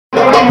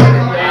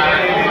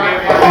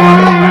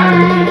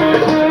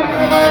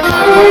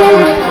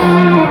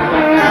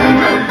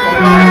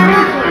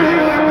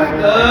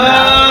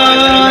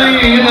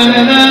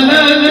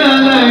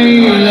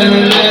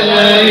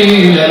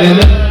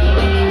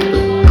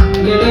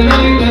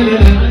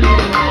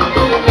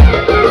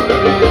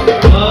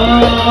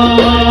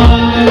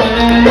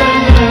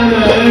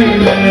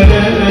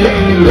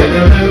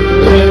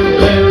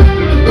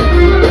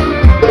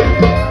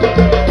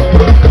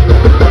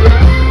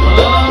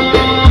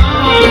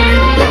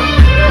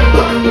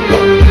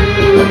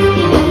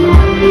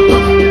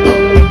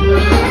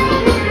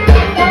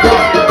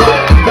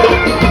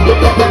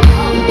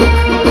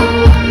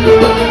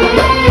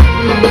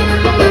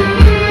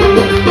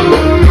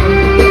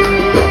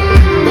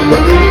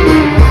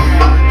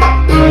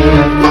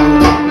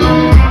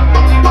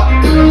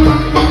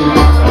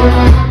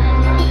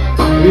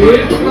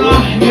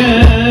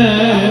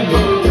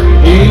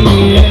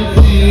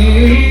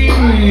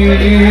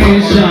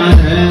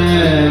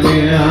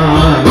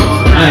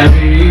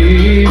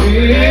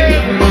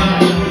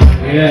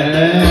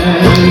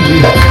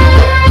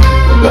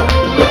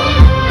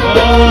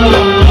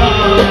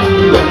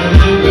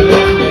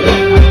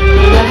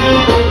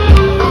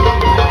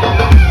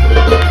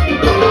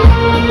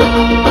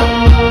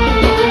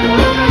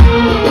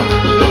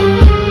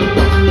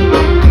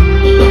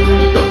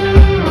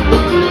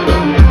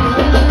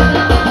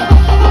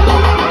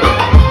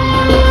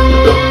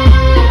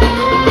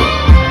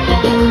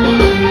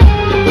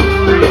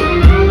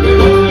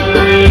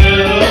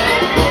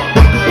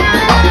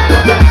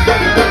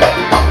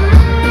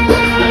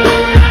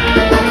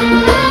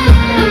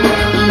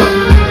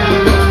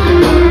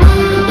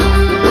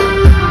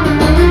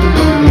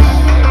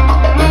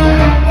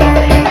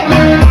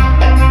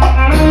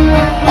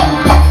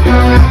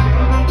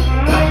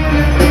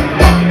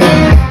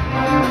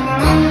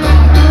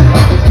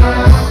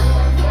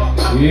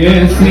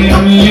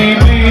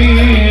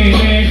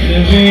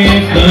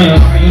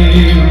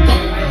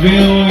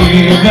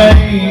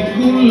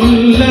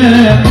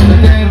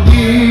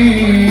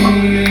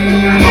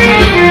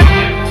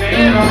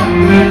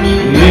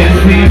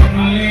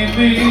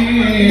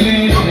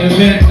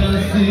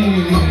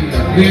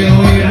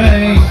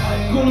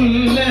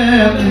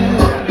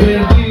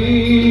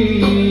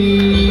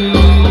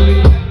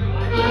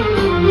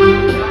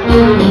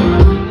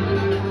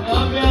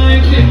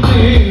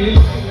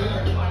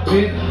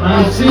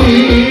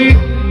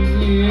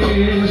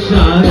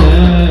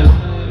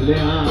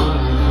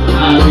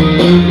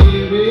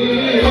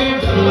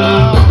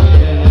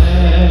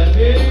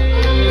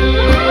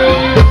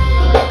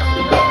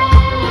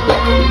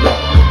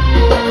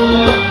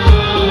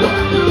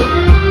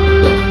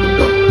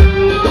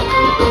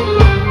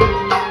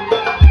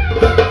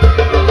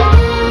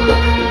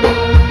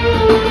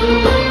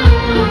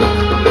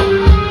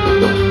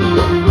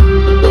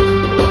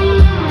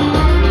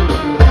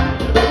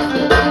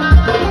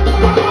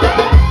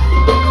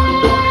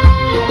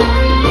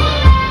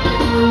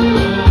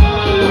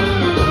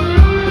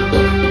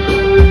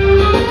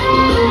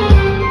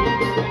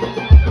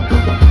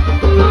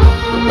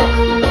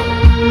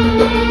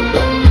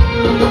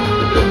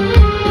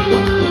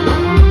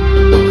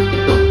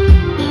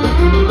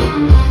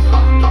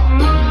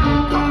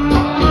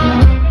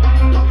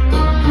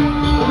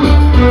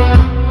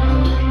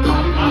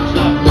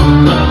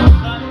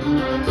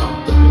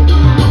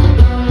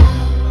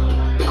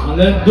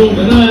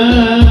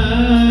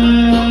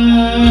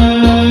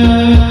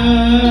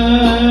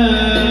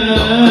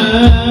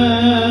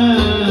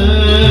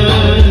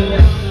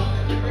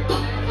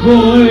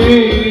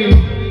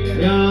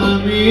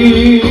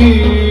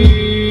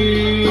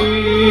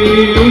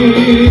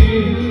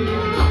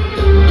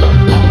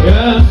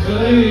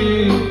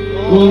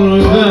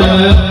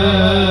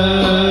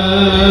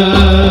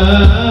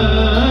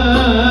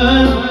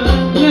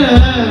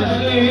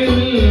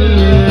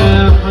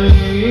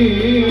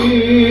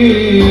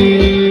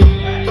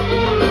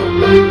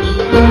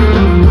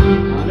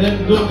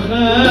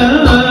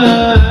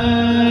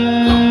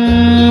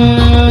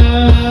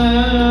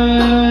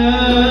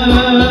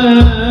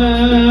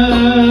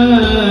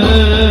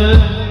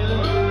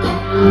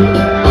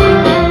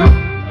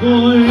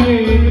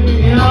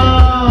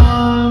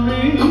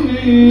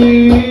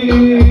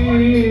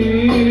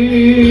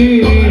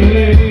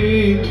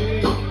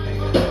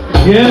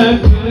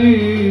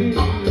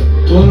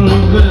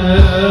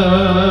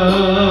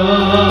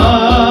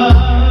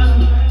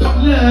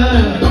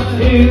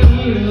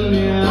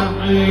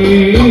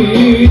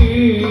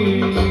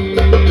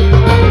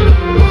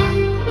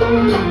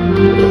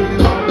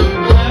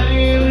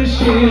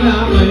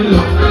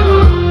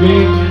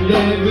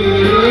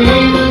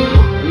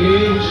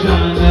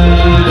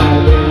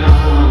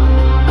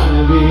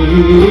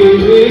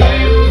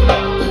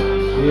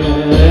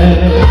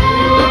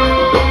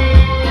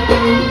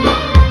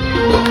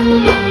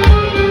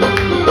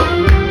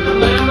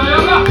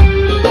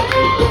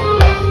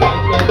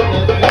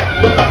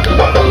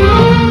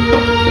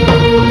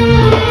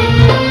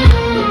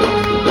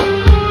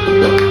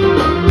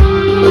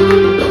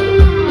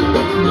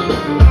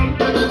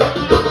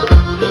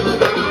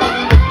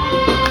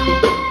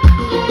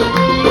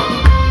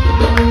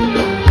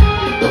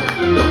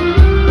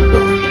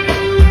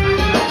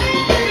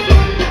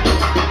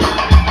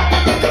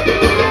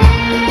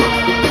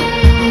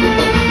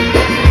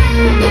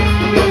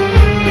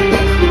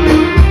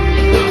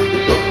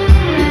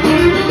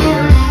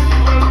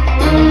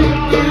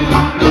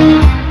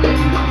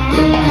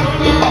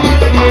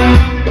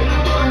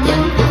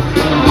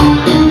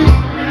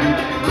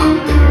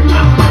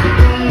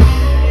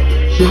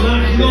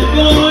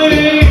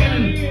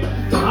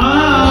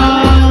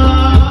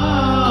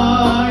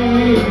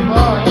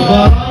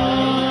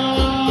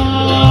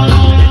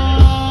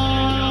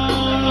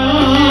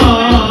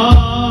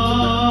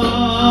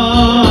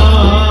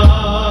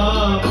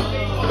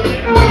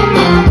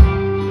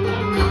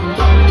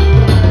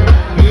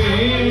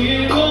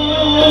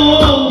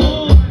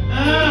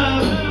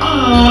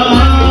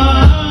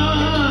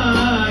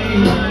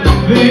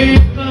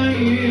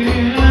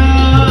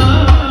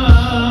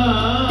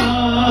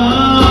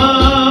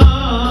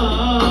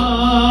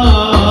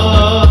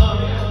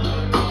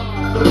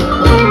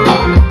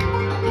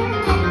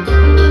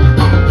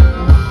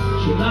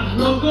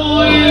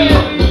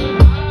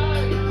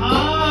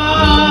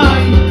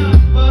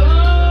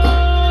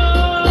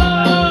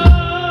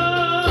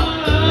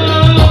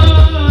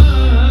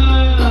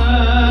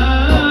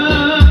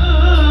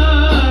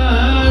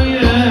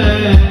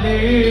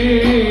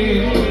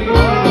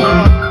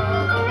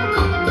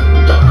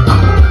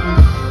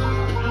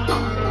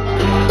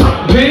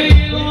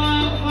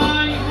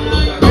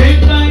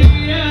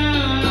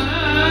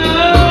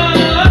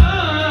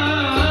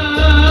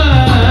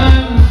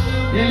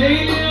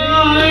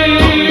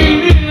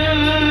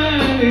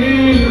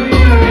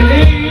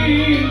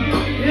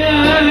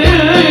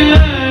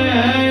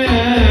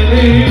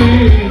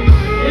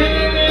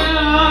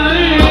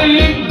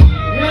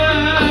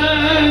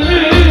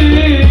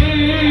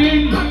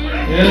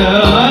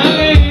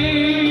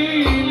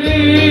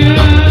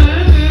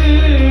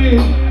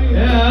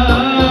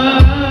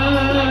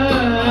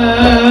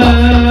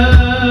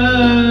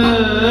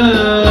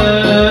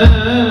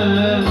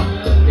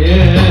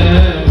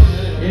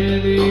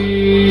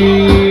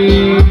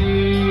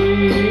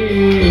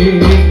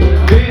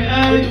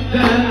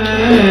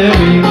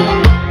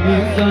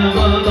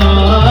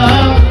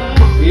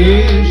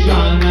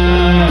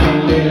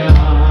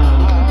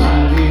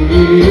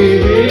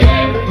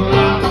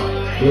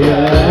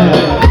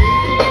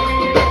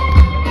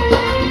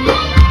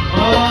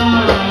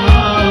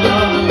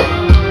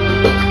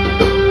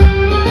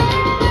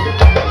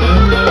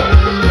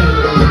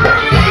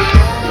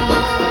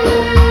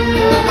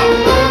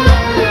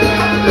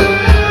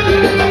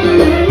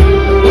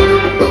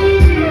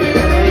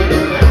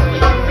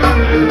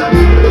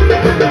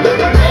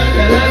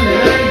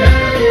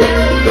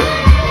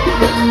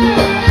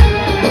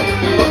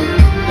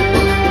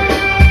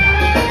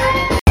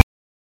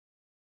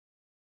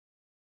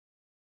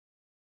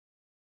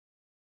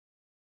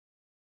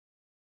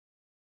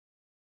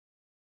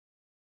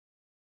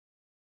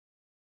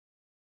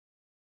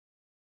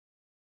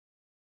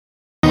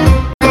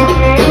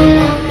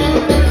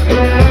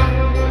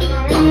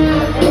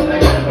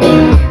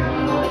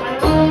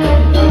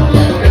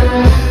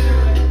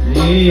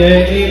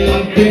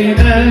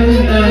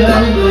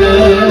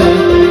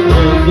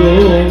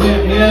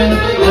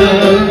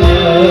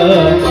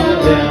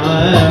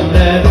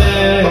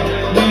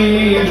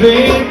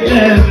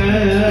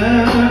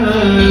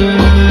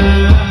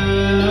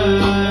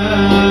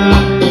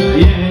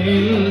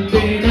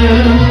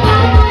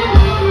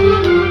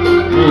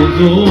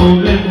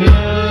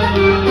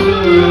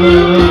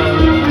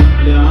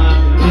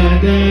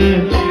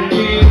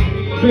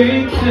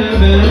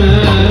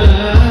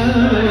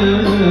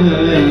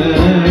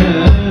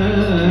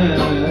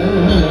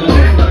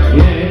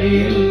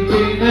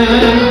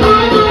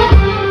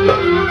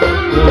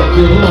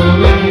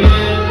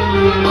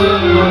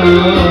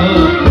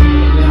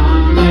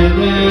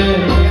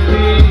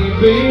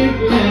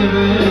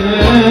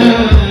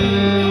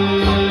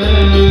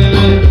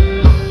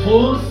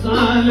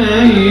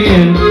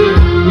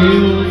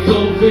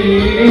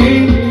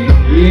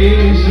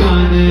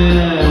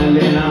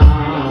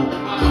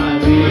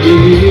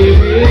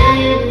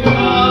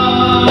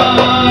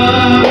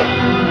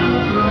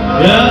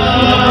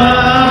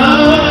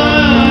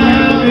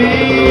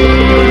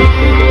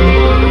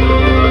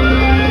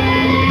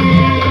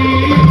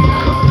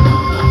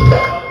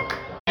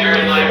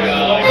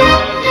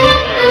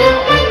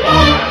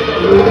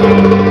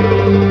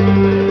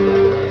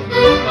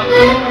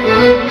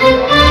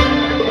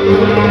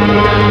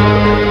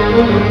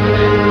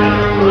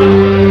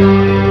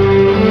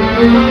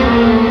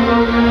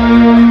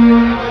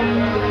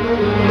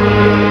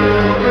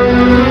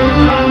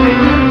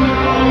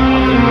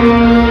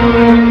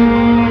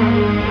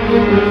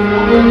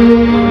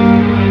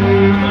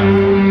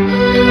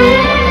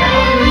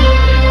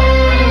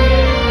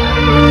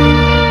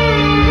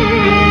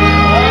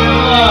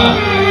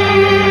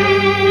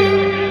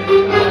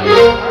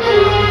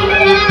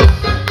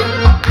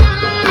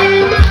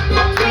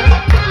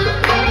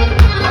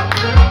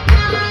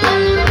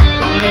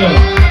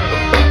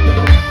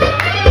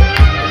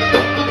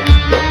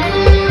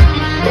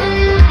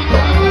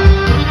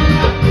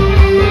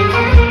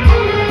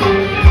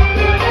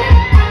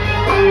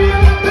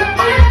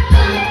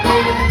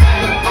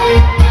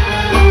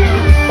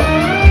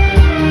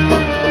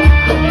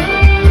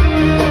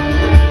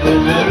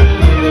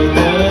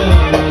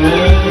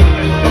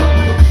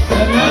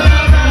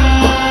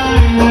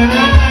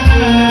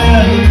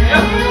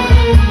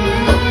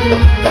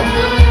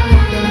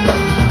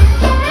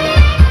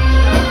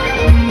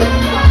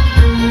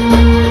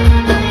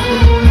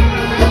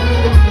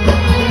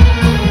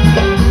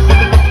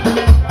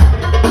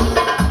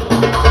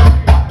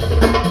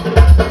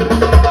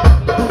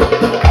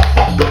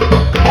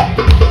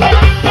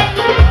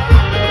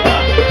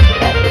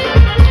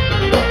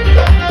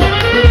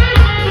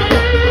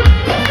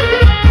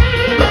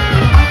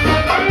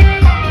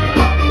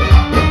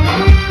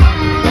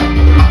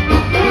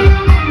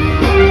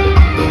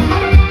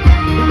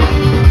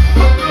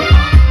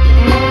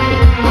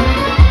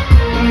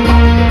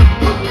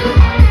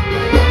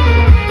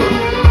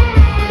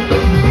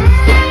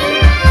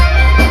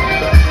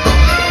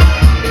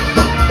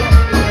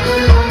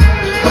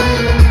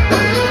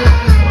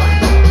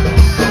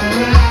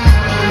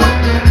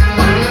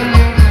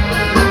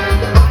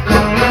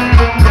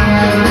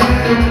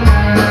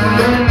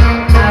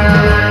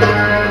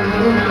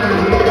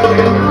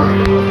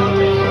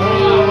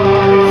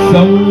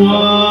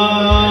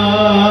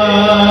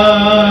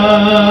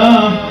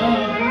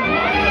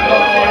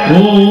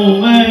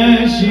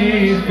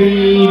وماشي في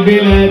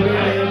البلاد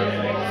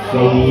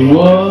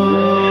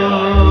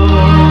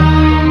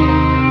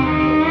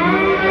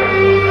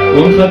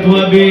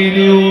والخطوة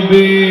بيني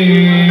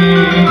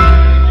وبين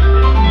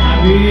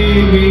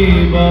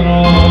حبيبي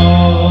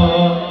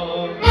براء،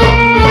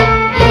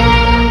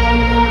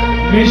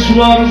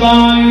 مشوار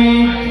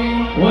بعيد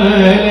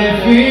ولا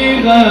في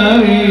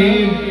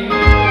غريب،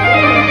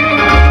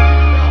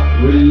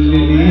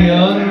 واللي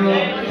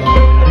يقرب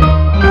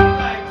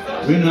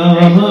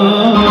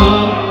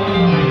بنهار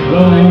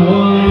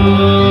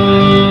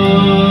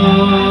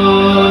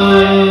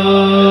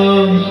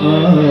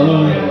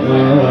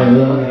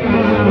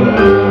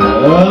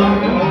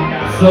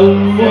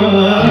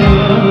سواح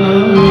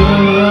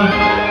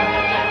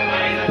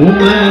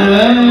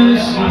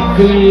وماشي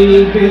في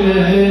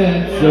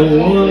البلاد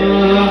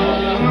سواح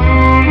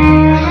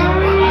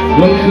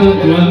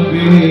والخطوة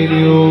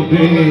بيني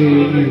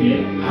وبيني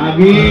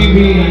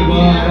حبيبي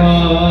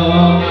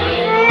براح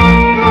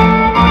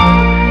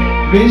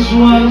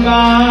مشوار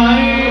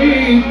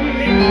بعيد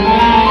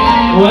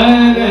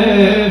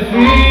وانا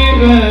في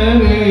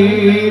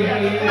غريب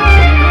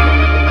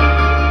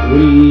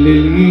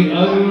والليل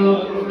يقرب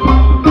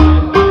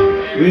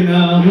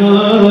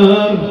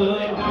ونهار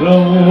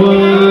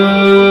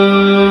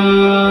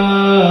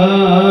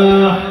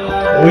رواح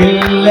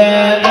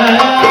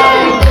ونلاقيكم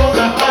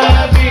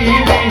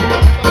حبيبي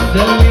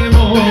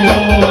سلموني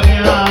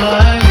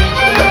عليك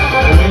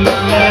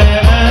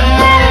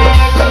ونلاقيكم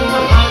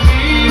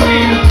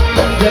حبيبي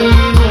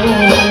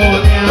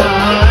سلموني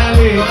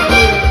عليك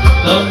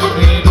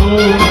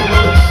طمنوني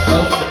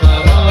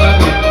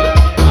أسمراني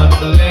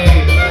عقلي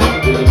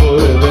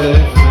بالغربة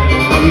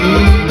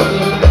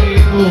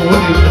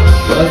طمنوني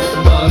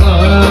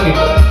أسمراني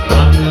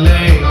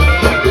عقلي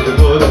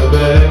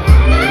بالغربة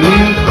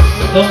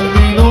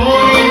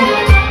طمنوني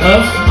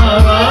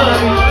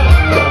أسمراني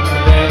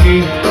عقلي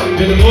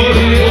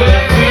بالغربة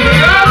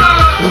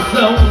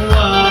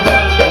وسواح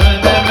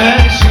وأنا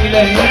ماشي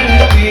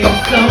ليالي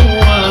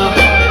سواح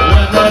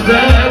وأنا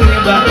داري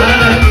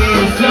بحالي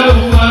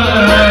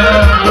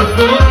سواح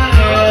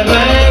الفرقة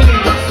غالي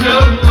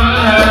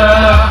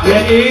سواح يا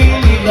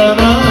إيلي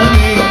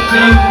غرامي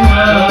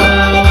سواح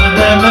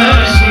وأنا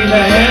ماشي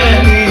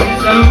ليالي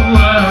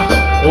سواح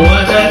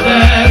وأنا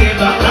داري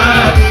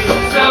بحالي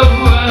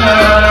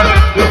سواح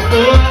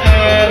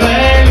الفرقة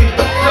غالي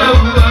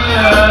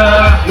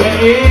سواح يا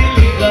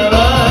إيلي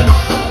غرامي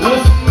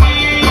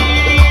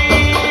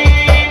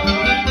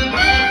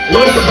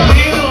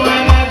وسنين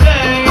وانا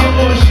دايم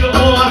وشوق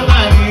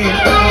وحنين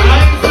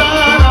عايز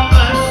اعرف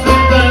بس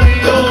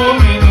طريقه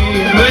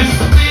منين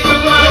وسنين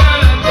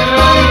وانا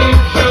دايم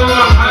شوق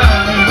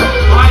حنين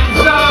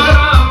عايز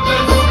اعرف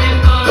بس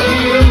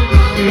طريقه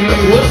منين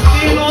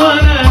وسنين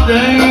وانا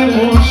دايم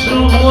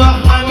وشوق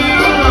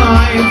وحنين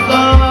عايز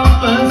اعرف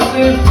بس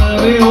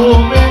طريقه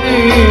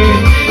منين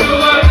وسنين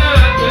وانا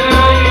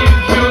دايم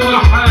شوق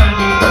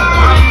حنين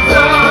عايز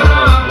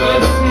اعرف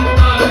بس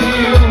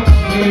طريقه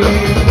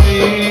منين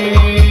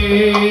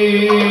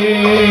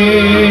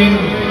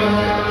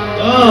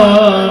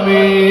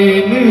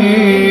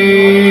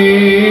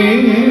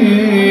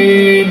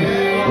آمين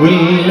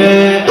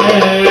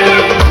ونلاقي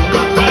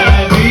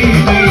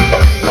حبيبي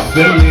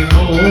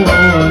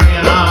سلموني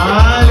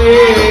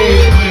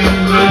عليك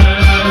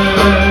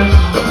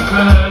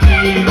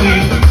حبيبي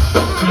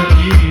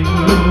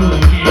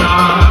سلموني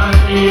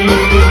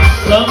عليك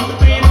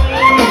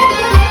طمنوني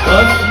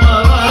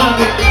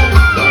أسمراني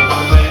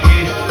عمالي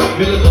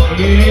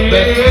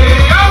بالغربة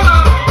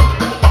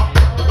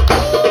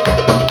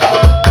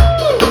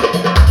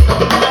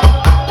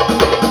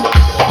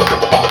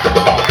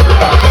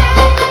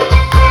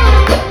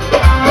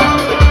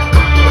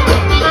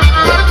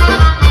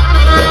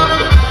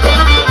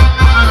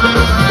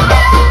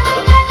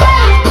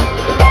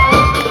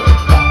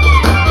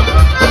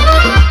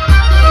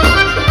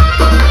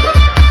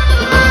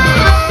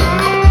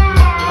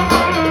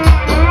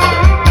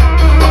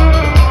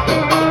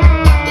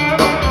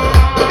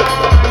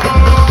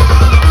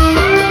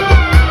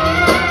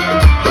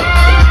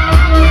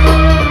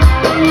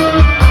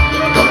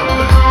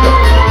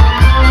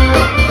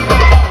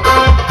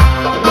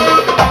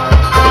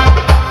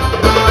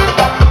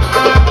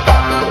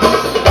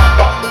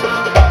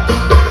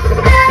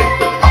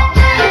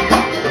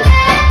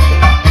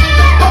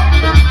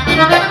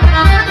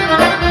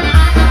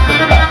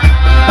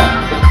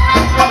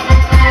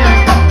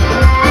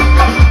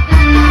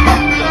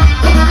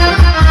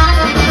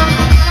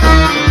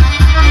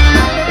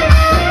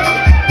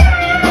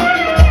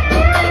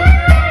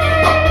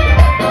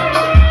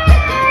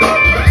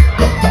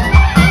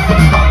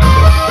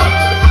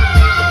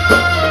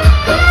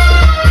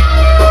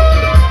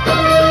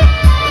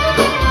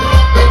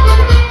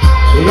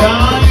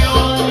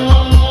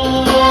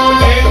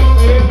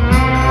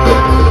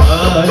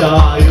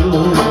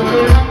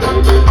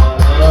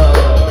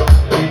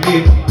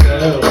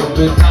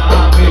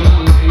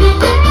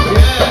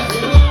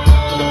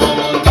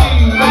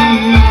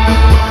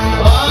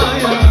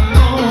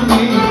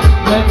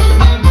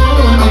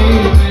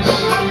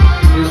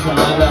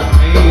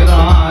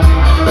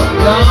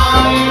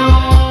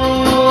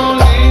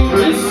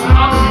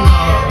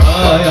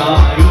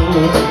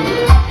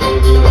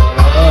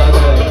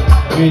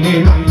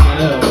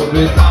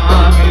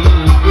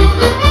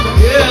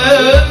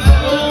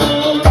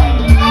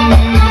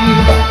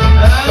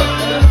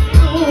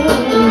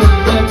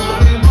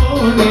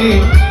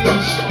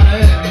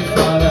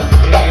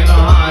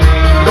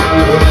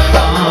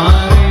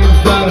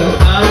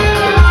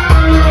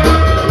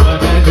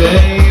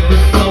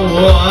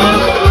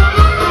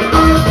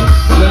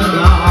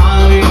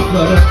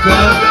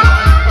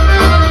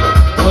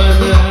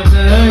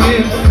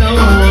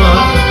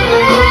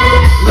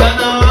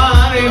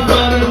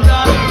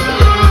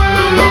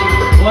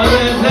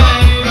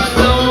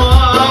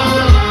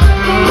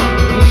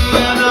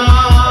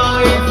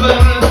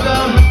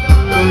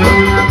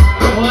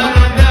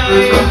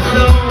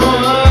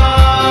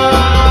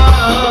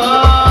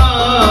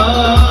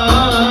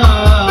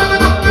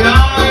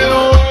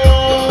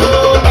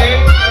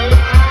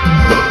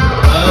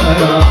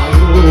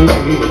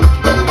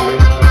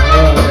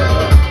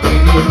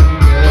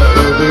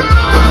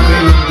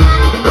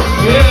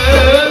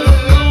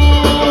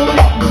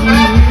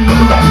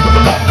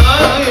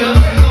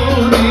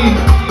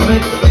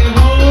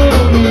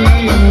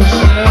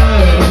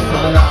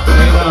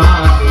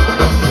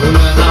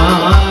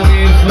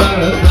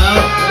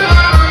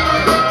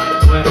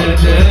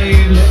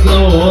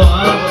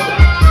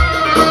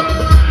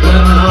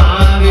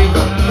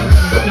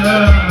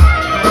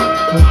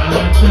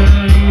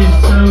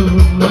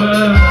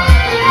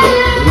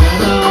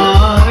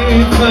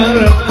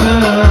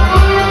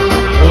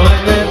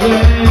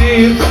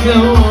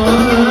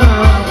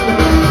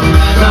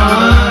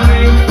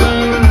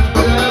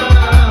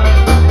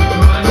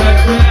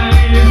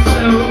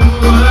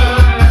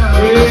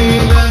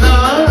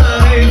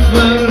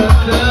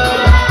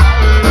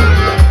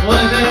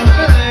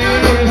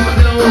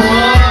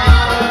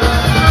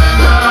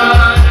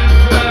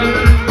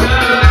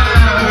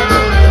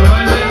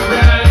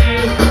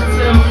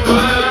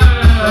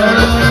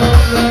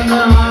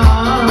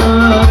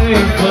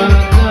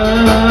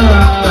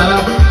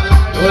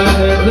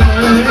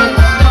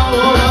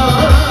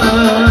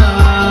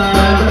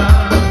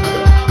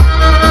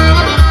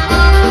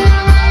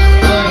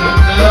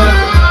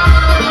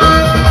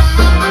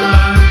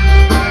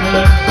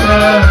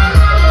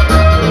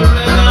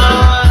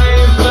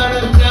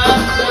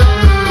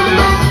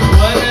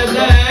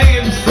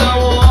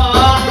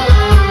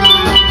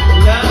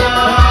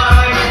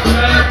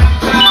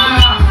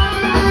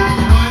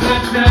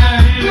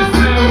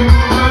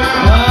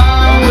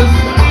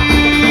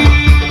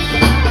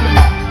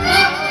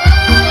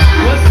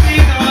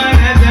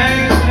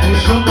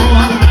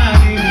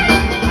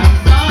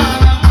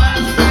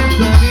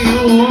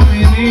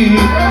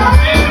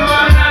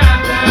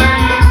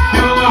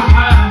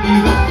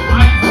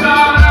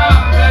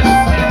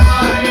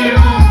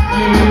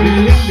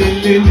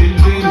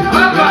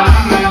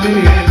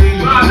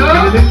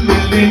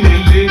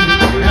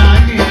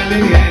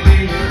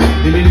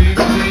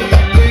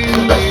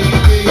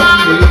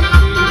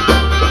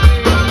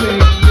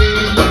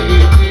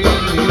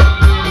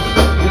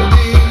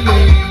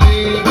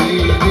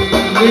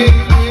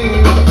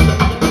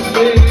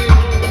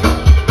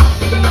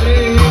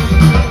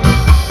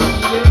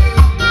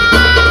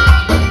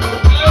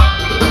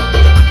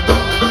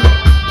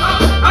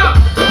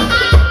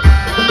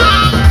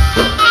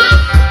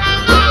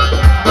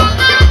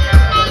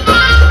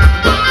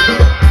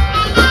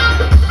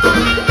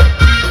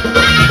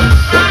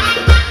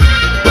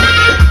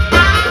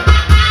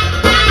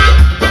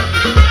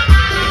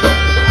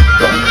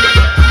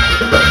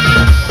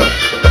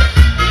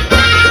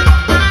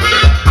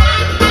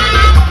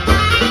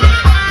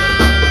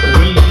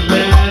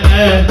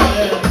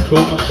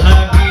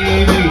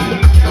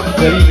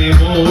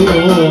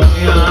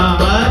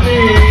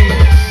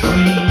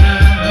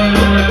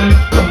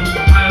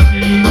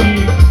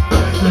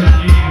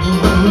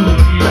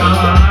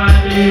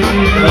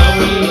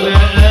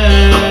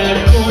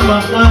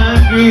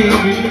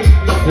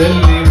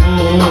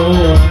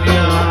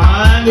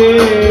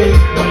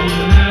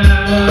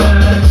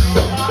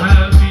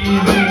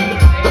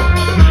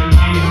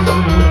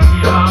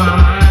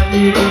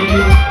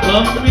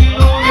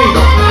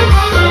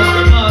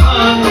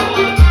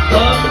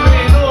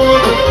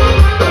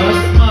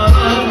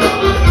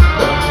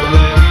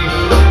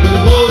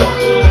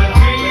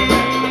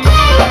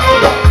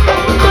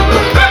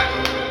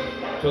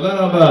תודה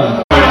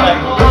רבה.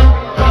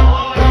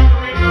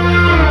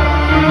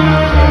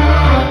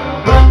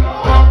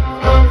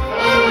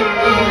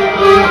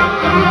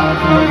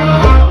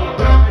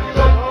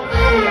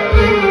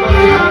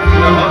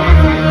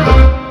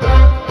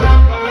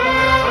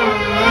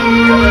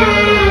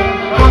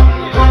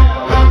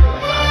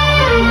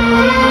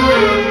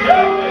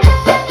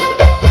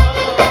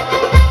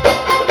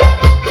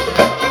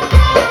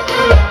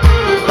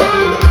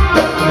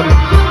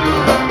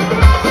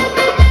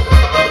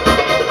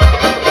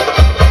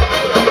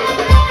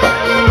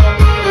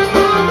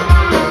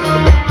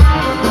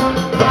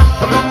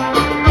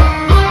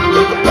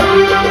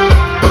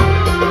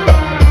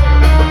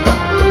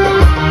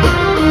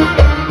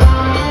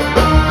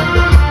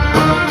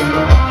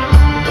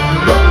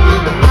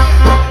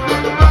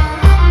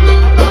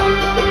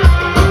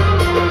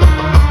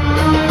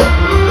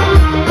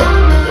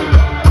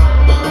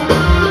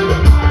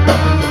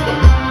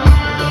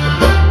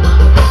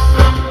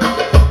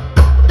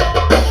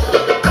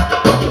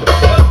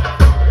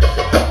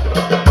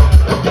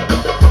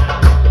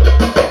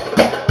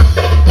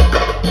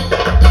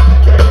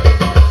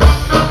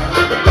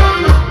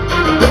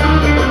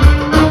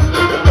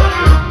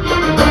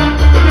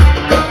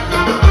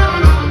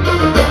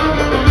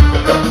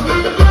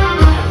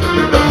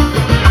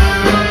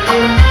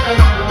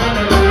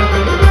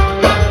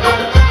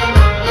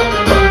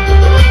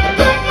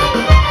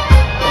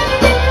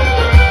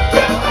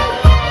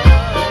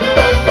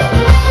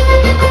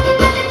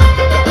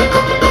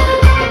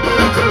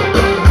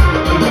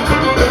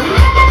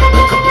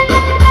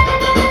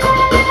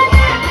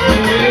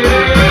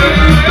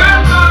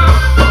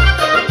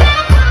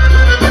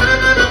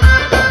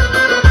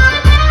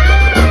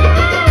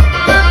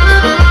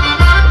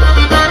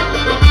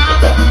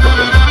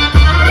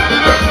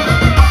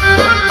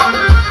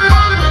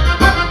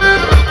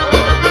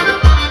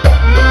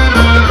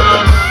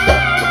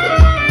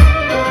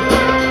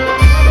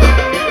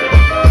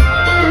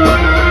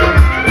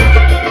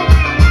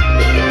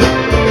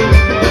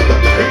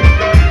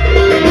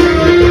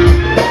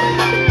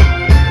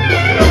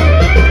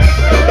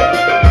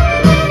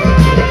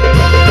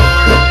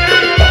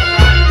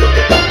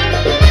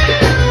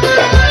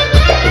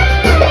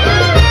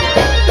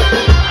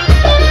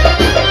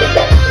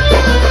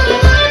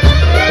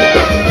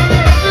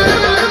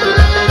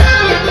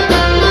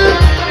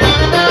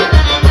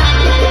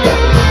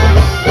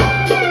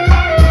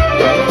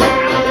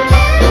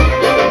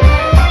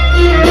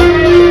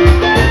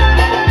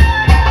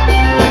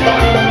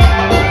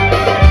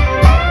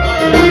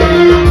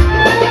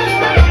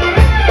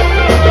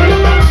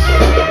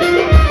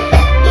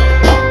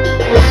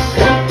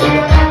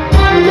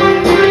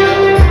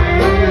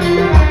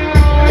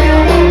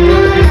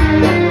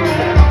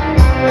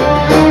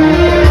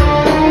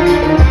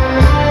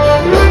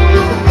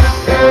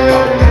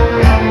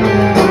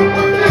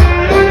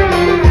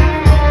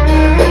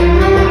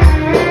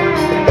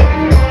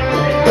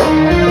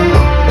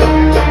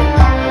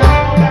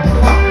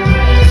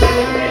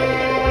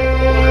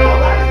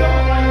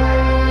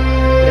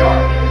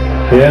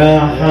 يا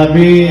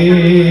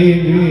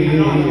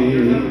حبيبي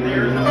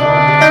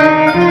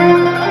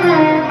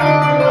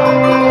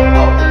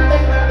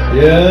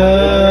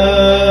يا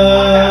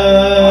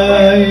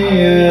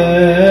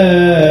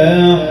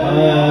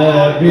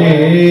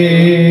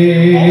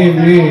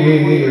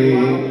حبيبي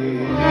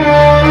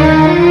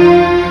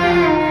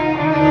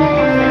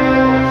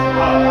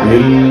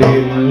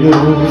الليل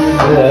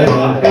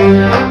والسماء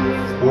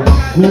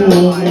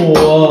ونجوم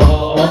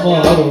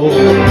وقمر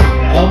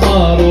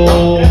قمر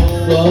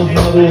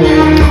سهر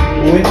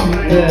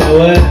وانت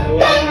وانا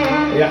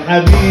يا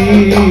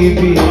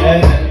حبيبي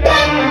انا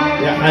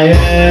يا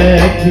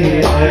حياتي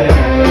انا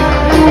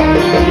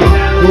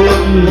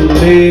كلنا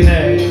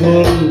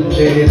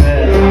في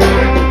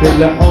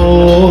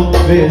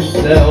الحب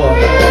سوا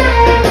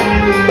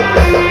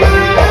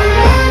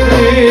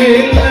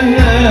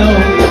الهوى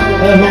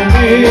اهو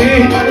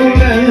مين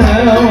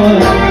الهوى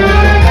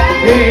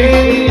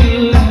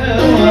الهوى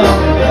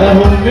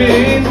اهو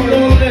مين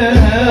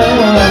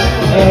الهوى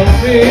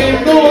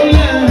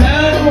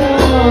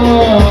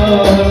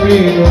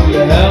مين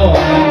الهوى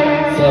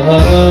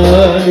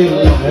سهران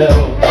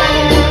الهوى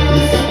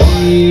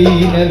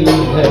مسكين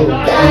الهوى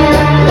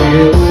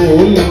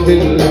يقول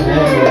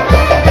بالهوى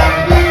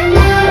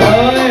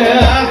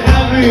يا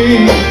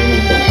حبيبي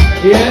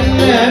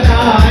يلا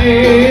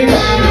نعيش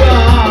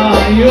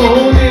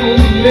بعيون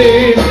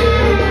الليل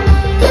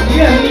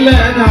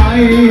يلا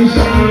نعيش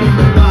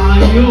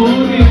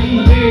بعيون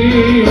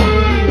الليل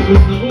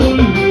ونقول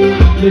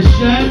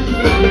للشمس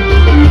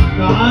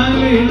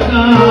تعالي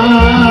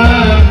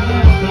تعال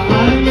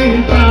تعالي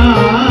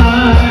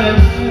تعال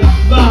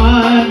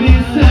بعد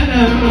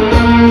سنة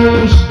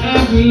مش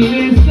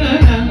قبل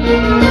سنة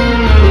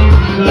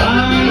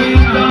تعالي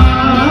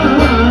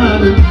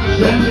تعال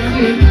شمس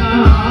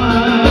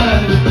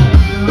تعال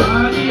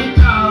تعالي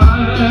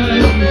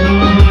تعال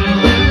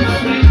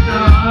شمس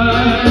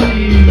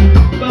تعالي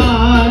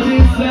بعد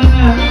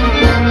سنة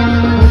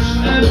مش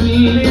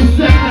قبل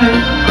سنة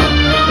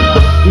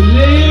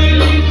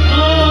الليل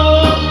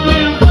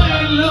يتقطع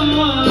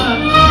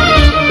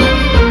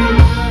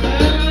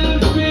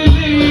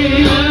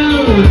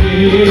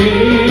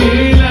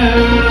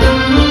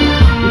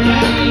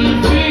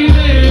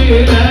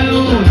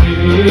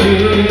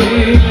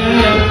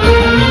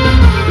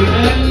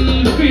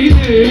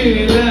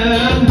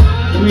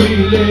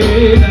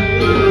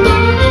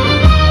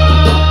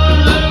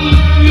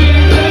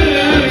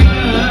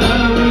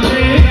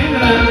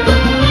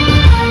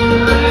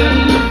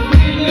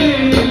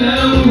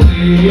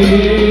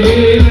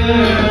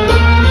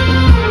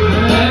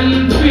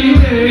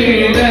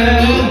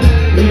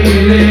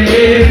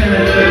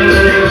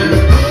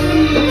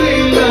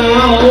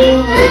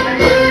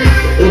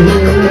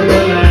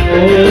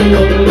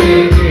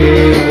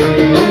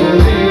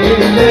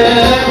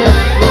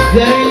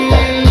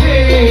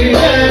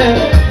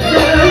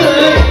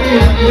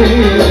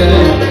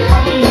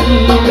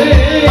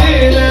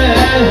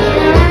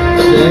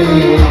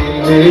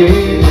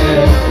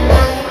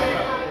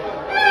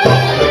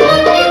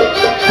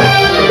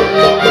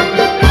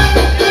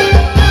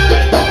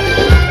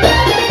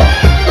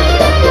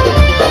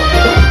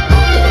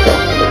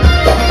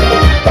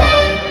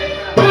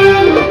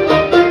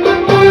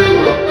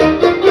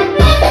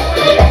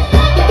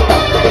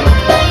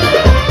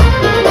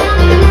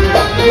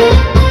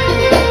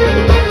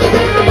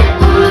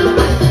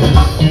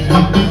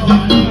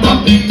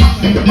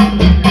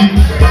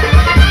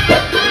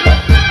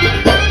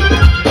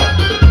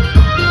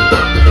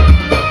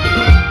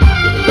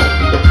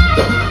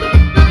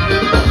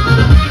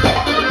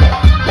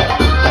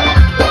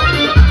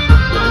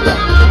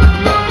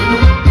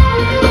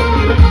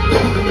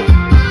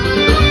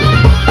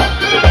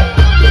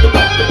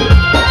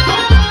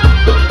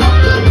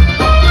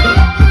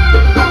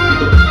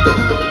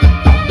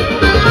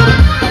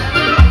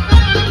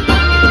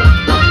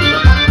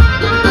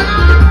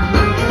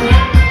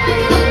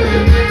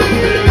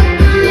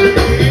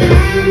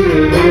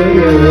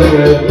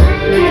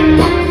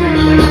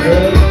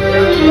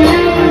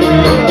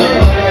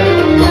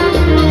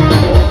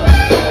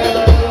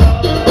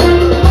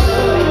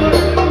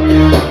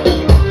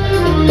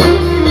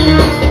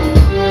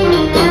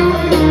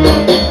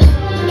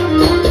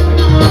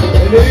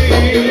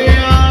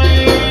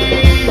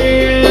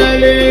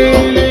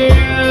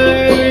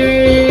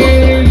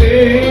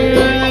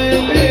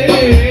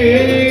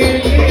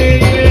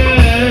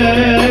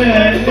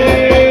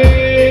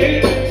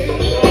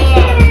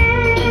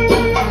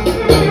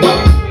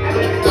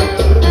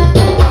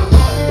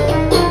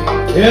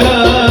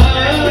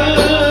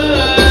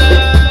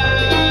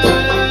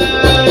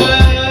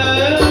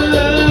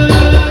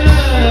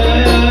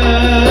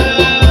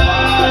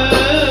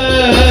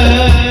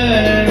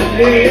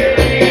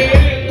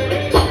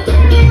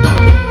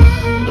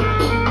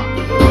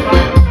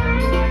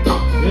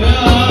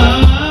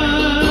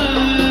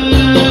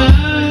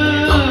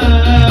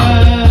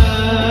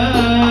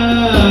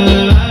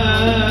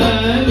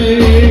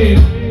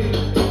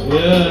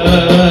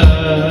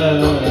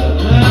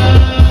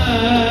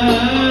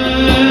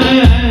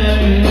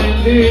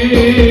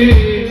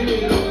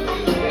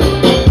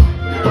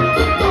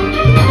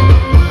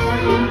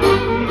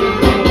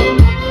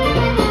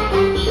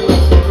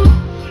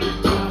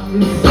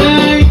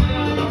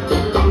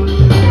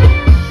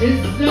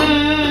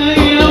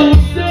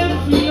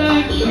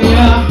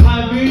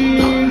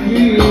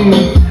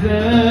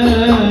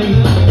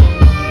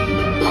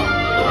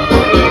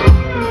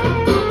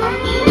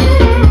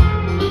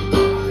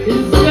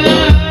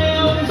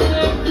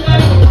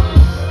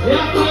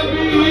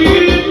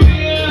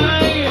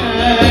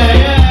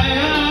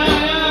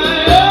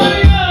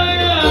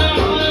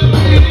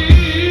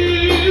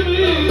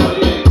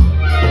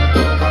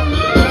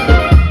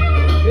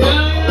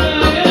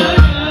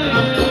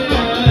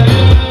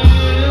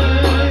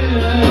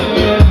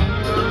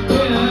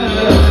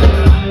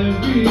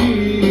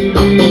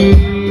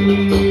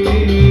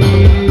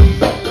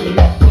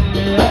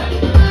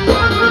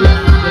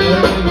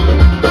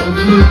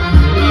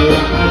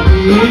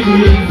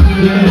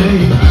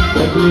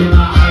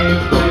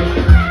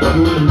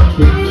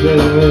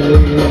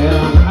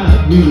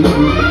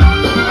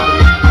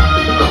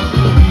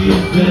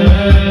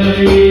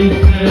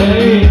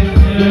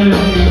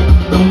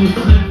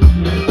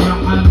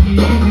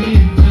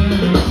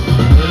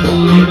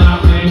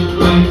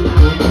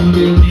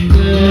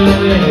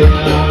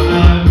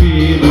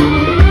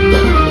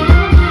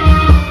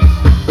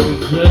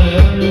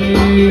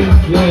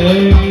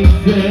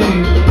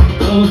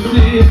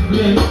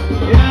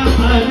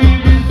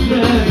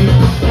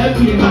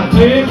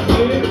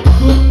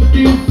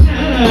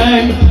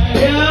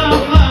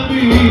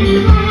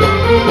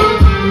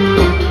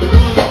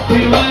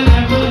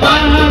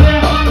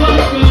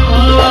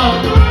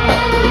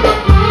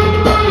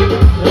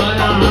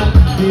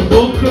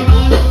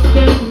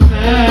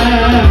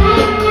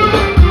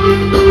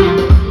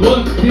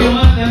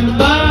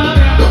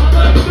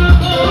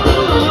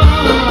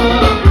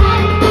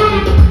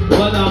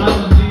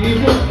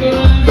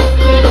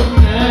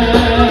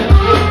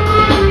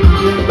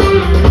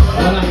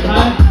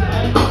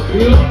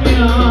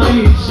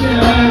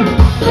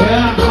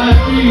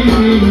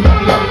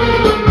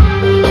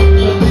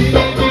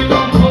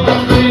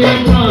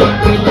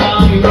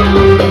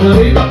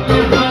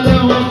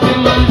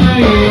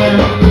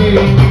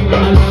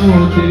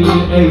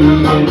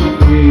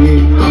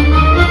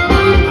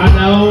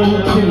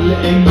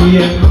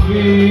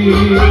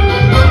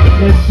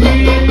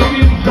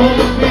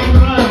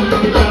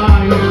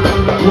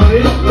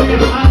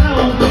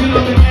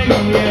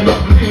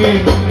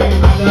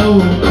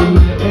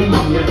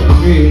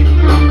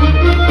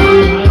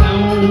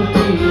حلاوة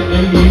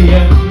الأيام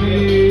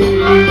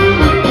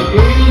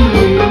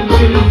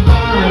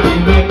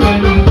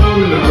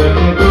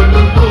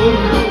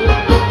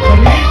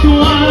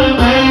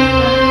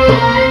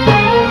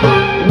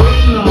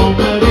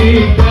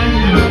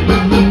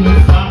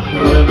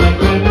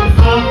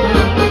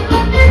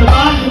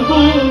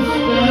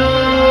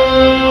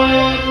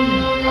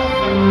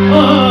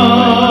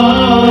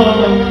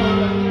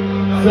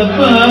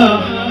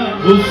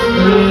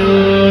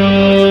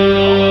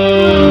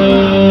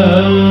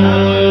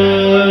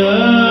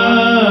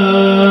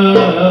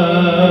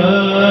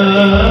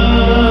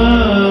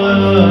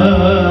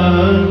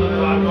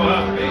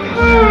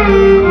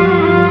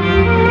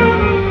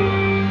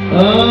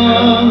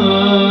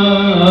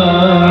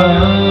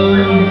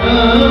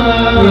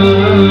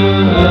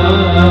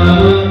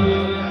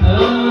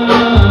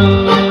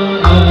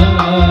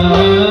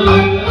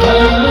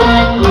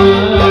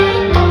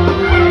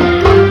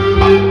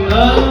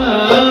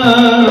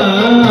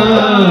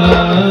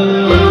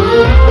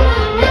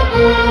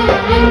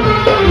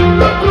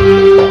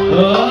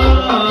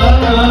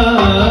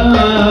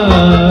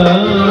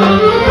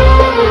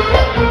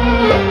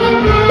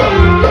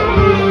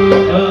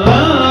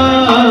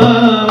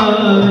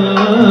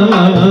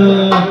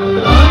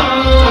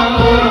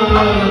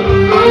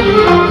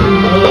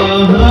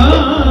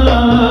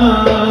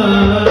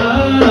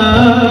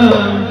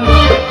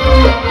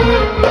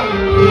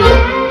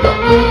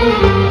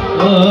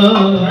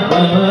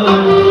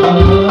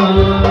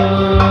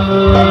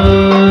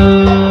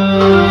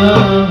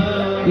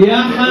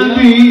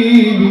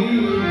حبيبي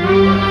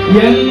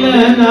يلا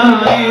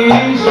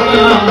نعيش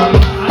مع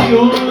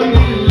عيون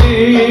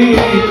الليل،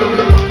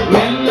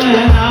 يلا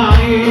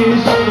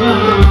نعيش مع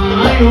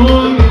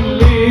عيون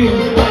الليل،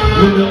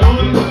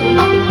 ونقول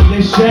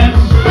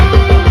للشمس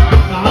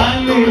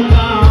تعالي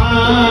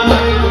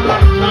تعالي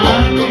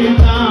تعالي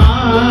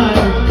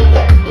تعالي،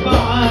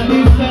 بعد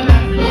سنة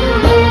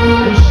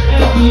مش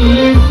قبل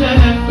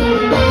سنة،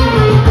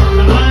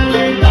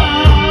 تعالي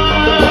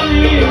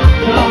تعالي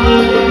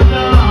تعالي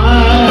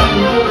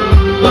تعالي،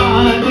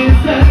 بعد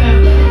سنة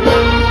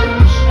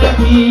مش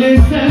قبل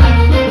سنة،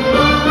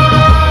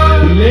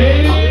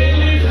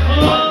 ليلة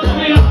حب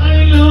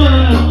حلوة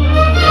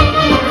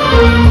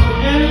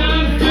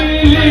ألف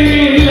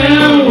ليلة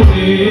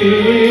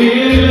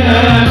وليلة،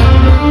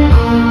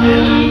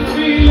 ألف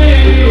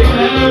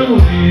ليلة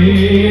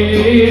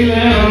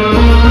وليلة،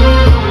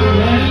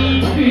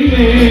 ألف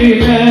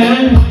ليلة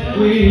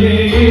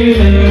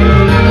وليلة،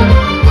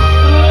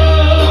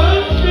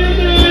 ألف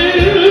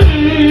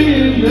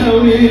ليلة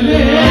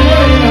وليلة،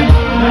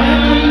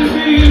 ألف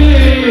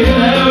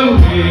ليلة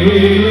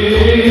وليلة،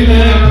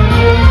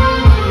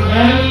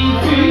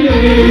 ألف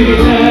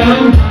ليلة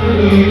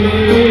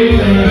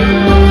وليلة،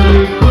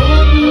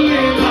 كل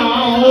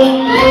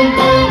العمر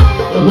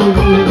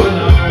هو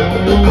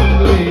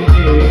العمر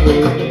ليلة،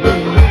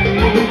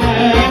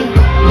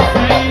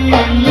 زي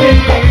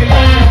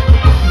الليلة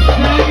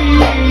زي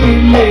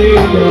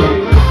الليلة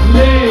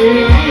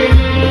ليلة،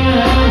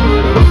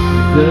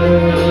 زي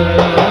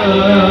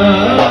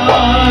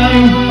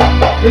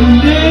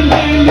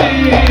الليلة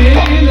ليلة.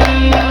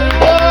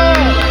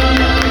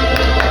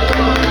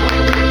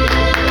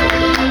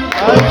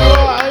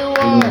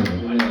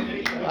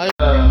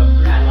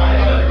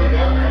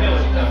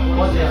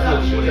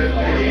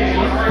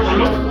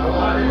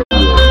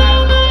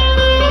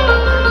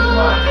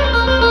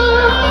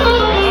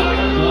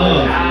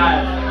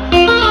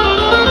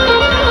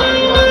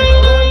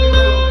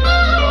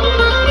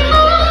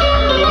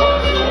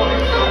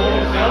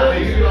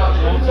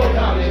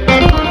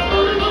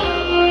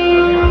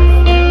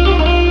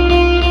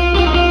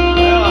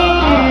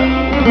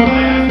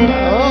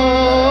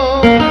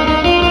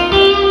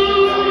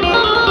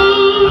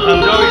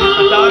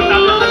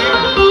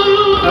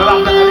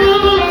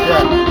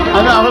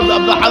 أنا أعرف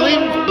عبد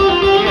الحليم.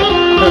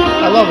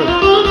 I love it.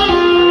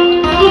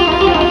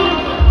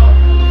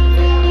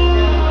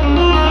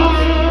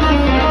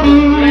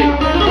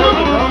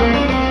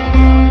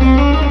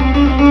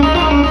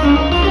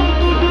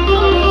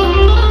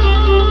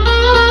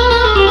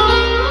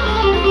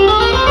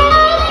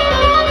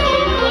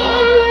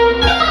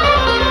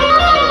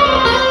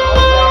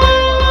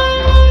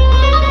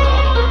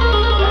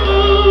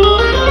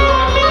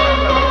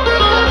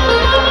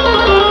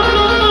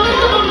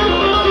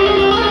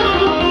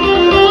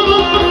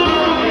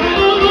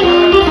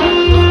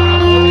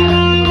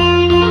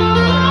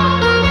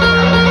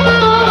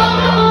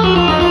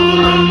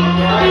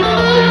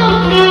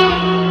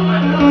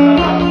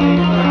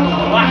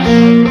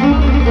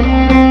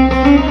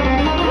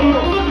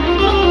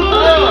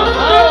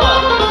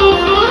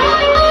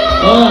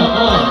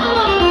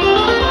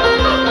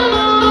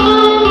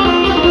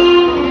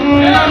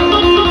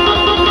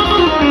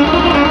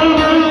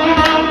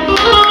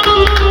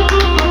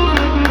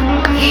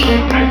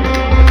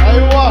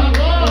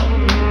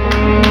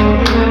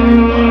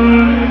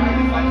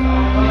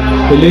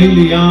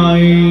 ليلي يا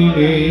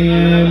عيني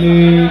يا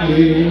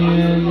ليلي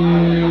يا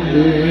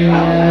ليلي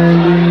يا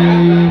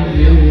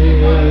ليلي يا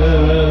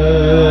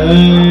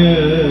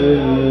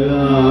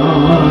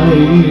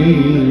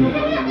عيني،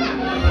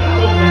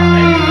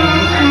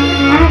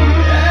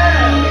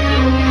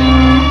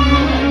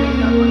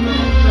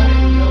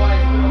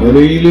 يا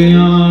ليلي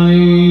يا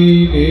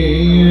عيني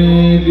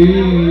يا ليلي يا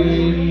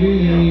ليلي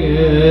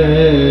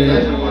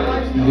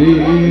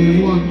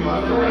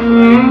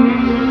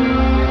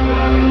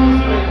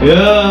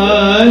يا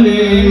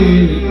ليلي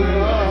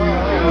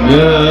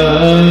يا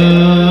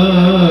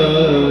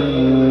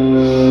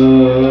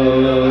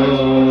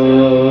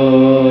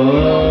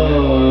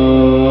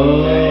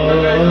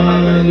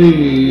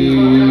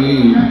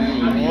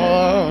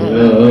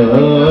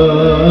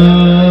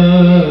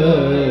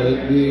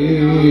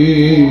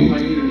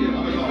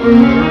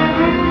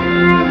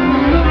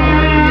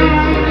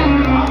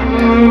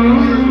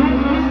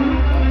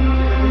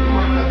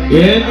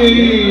يا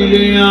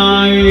ليلي يا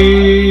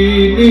عيني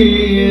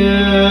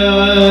يا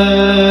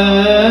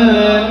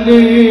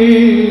ليلي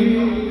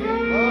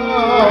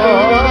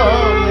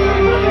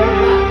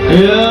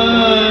يا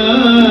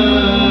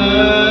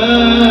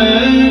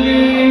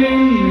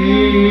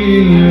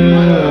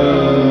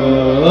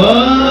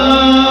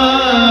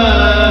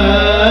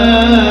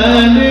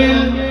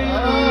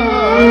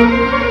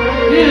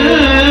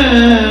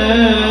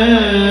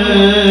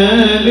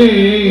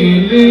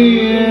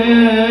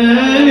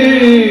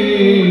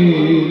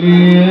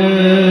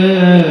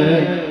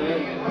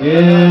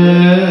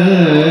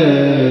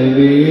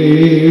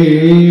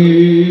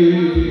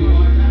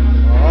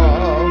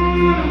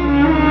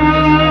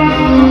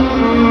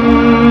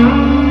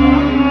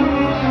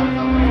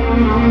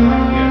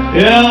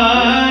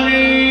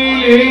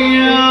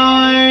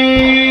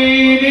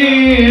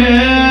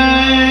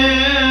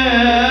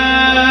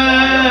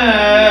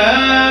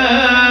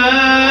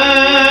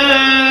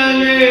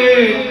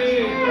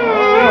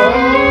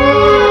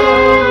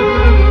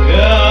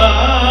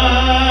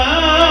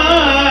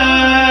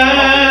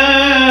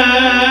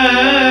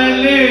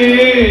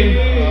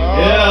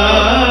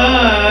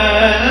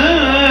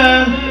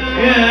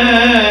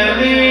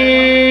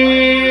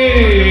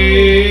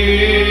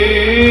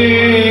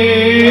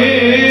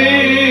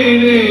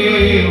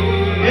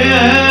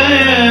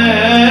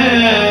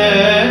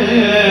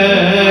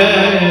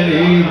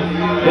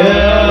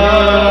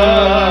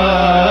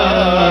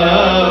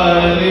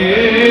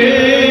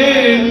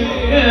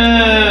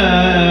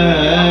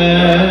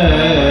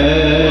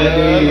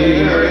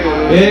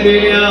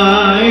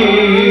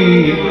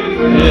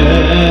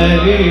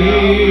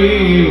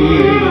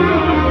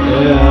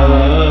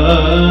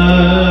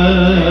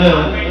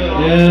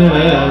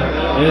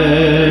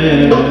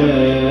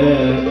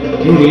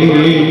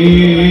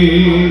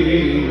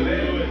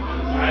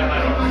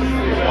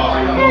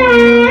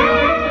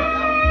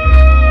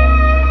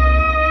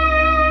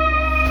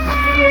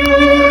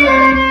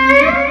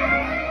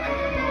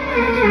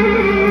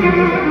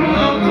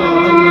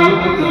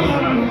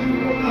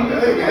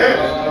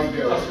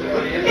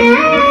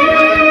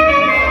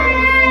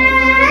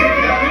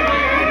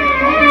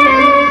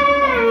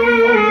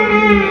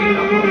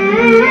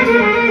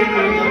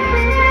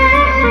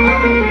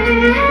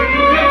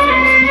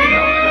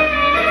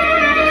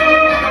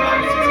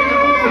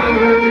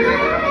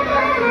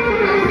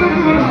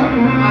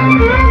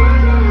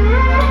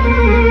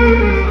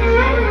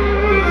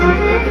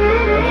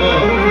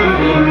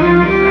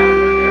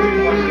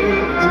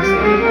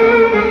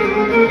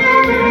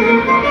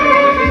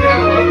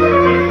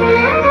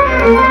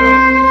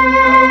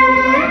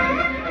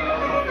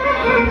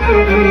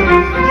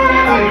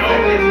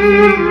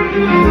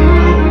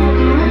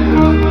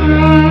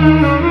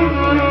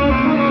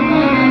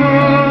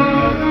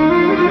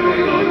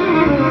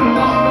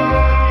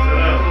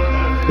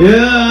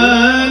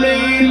يا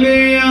ليل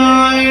يا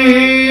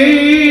عيني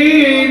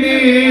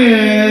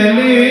يا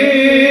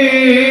ليل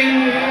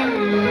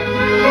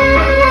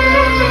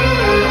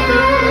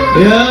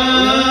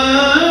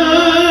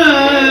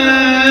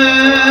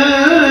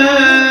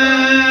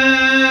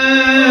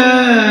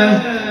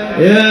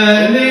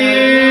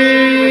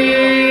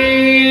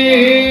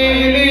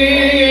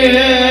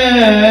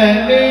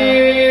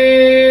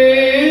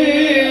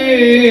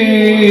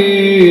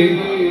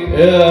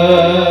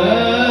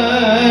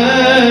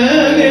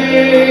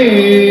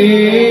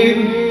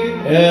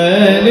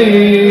يا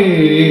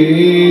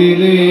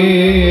ليل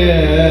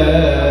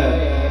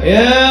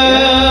يا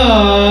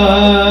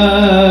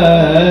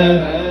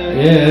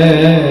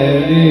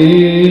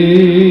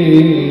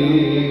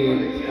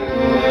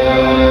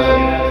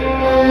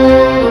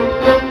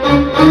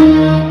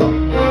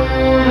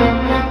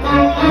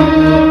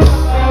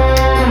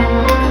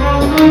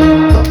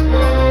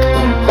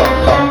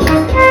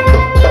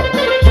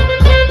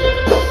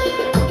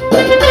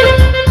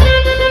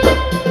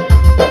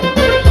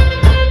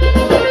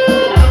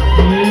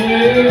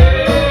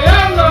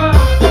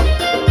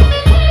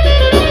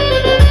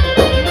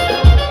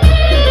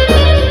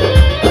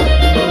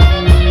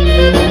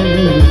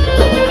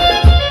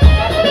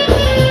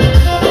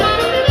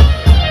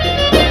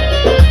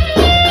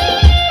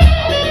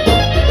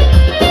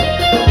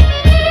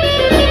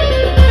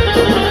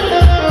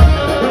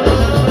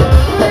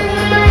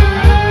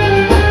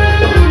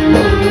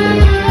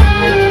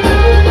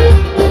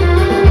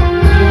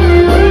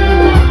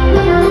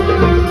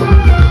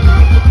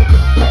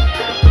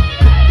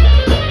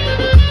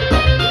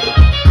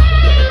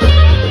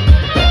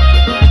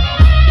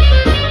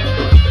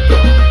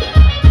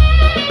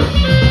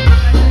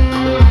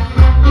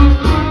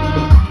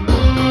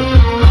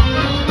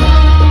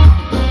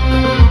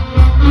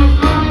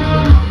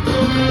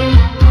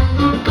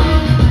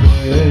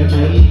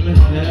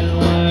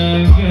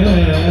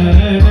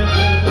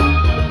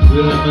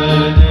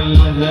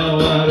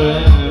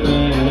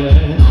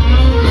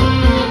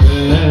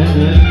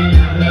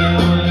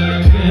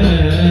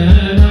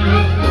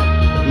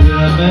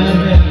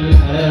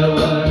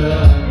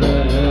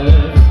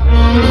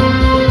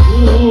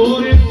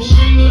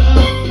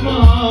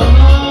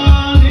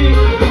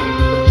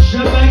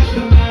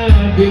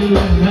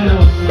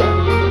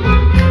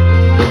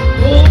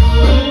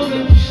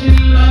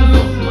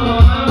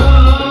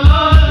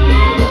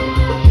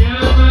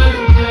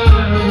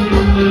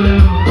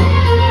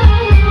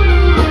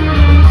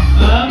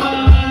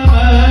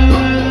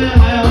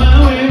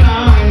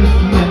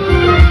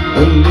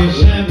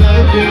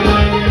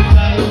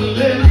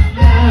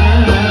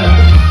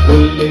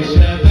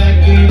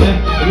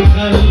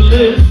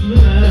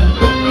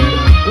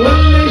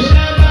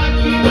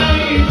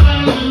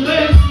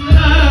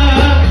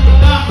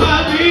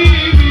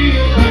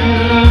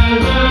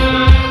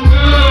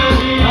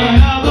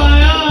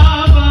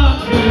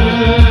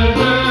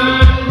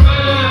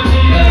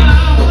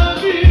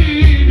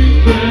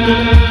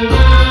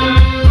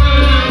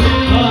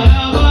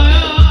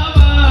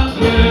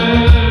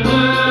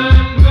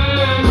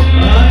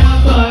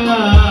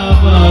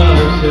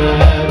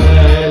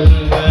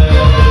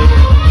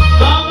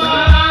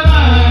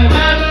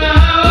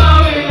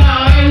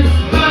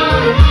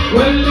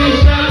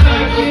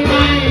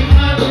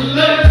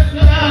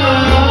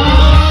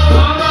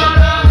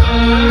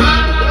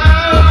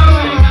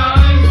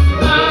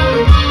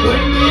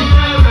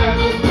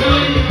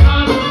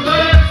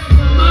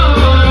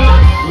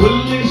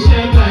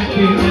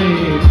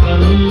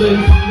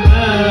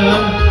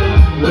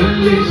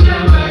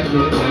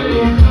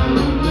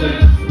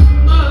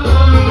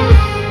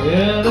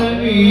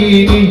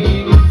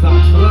رميني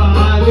سحر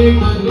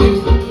عليك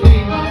لفتني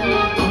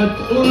ما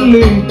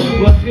تقولي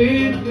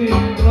واخدني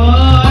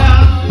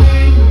رايح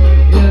فين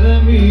يا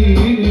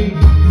رميني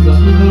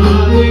سحر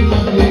عليك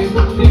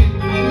لفتني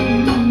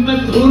ما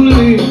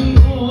تقولي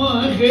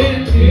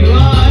واخدني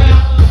رايح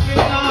فين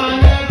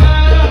على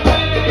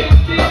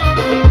جرحتي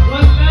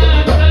ولا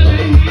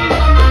تلهيني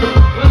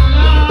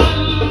ولا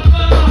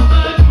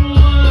عالفرحة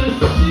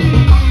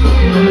تواسيني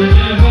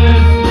أنا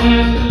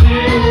بسألك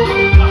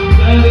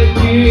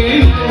بحضرتي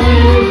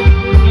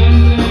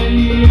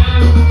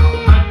الأيام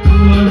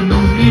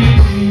هتوريني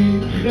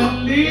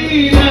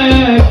خلينا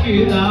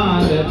كده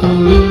على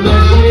طول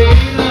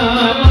مشينا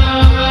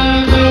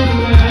أمام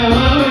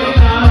الهوا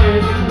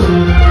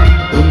ونعرفنا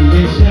كل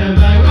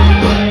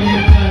شبكنا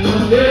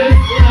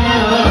يخلصنا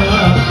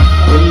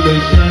كل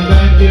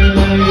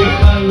شبكنا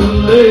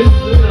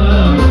يخلصنا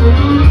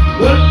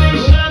كل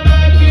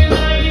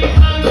شبكنا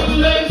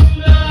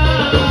يخلصنا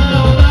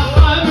وده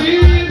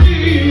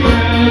حبيبي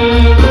يا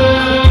يابا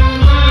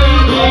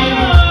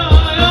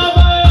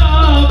يابا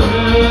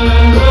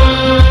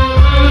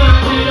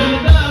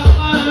ده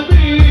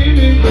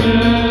حبيبي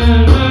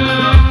يلا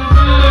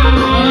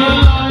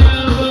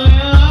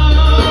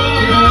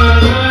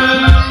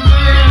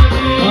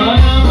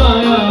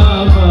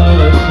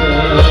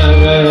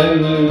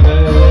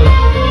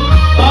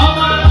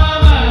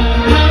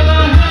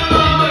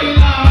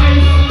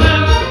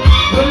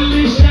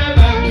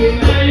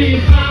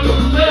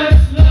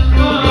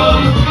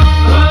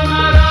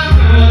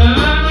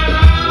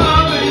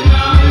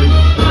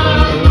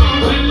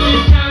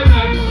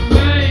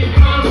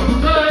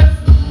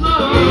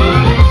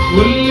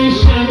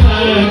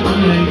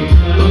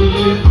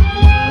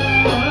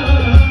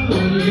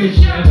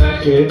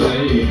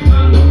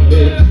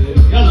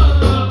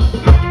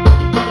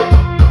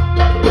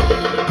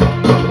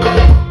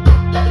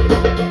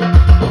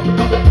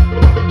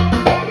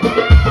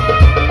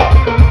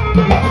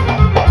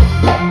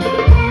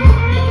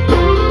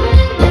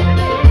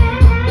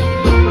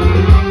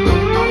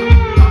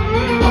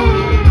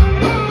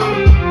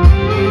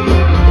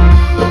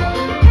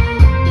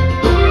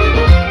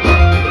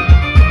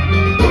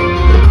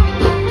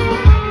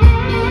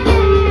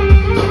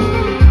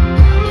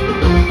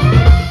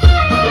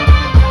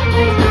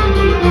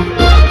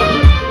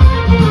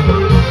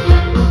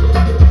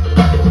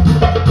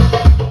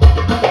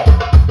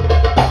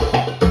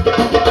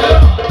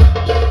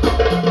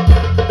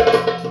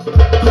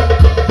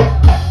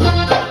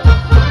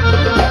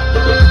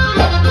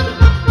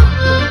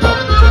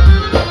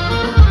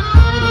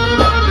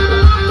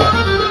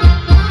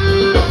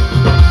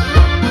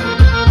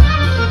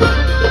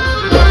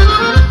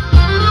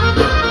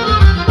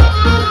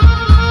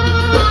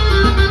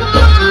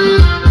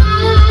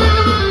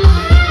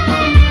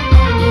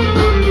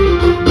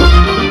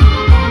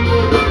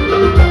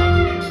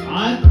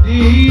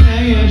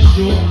عدينا يا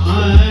شوق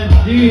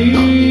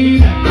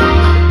عدينا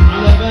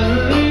على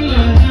بر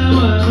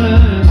الهوى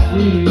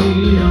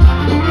راسينا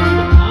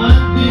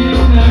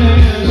عدينا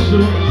يا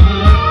شوق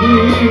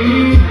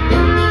عدينا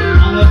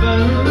على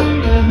بر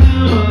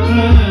الهوى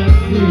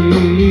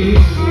راسينا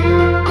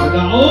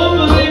ده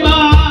عمري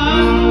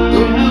معاك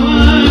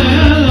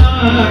هوايا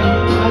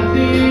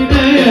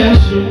عدينا يا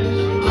شوق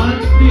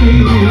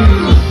عدينا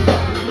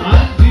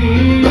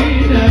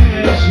عدينا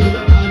يا شوق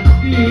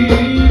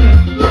عدينا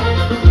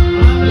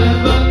على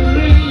بر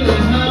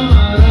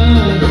الهوى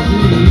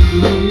راسينا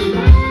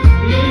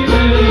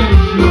عدينا يا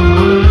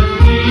شوق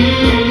عدينا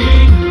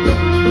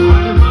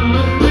على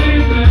بر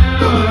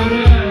الهوى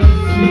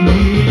راسينا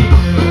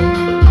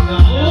ده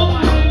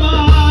عمري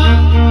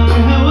معاك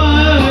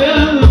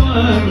هوايا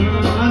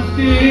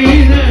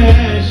عدينا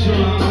يا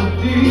شوق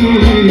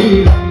عدينا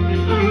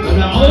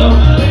ده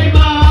عمري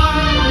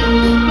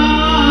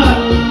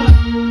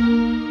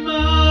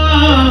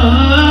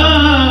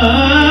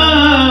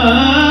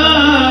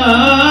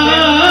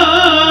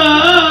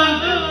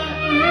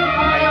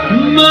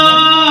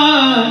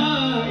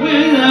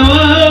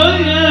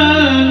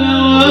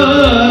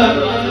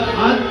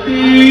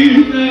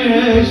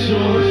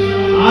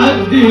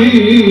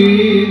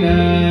عدينا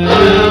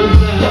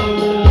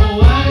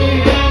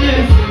ويا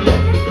ناس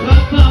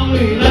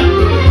خطوينا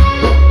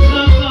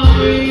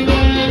خطوينا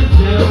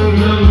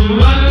الزاوية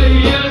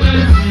ويا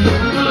ناس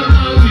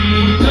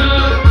خطوينا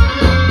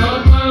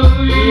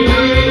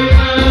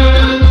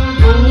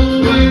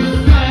نجوم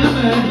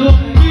السما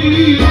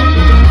دقينا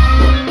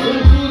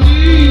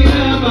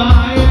وخدينا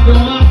بعيد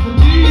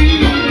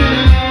وحدينا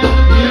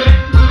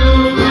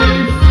نجوم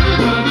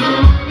السما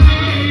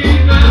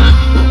دقينا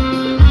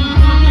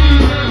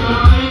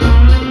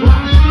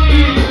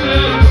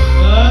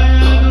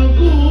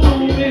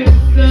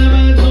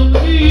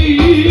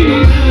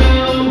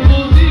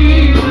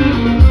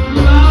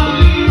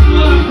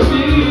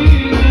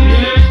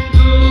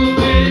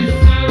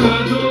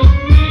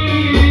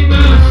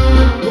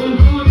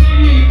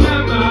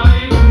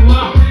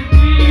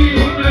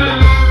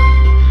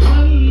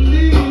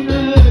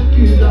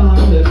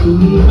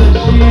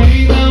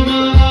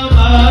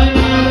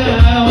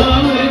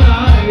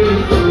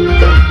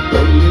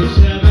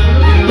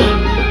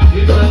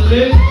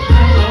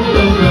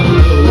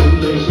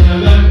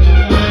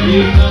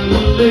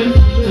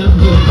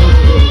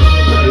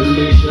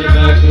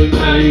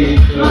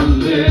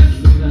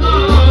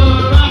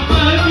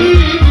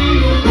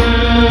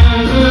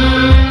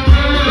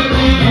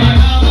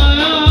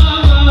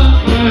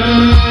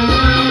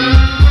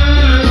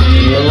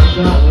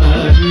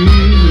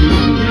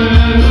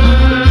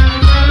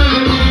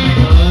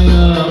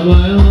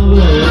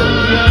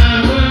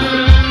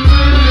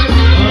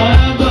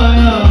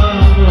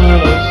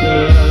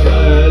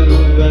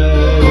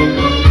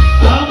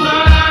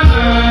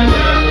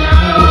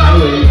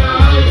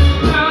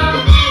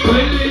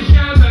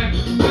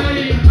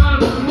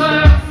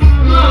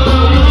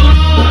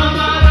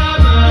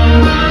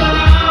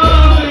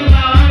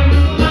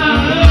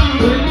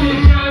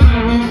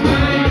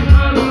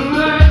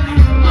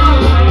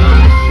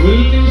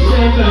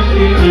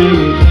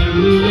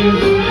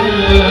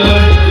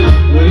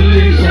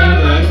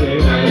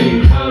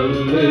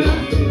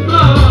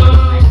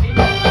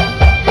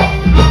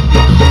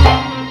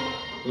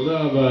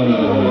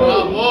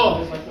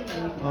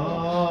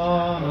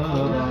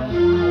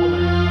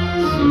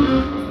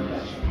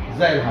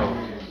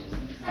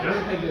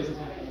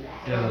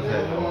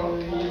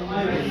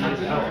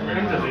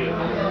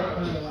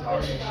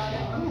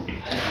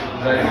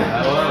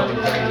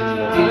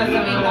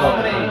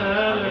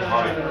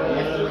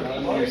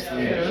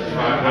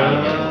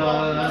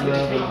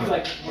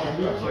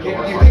You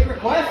make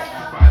requests?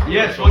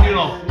 Yes, what do you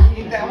know?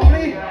 Eat the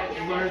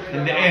homie?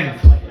 In the end.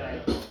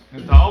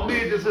 In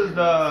Taobi, this is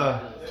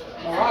the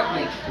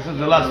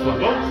last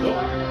one.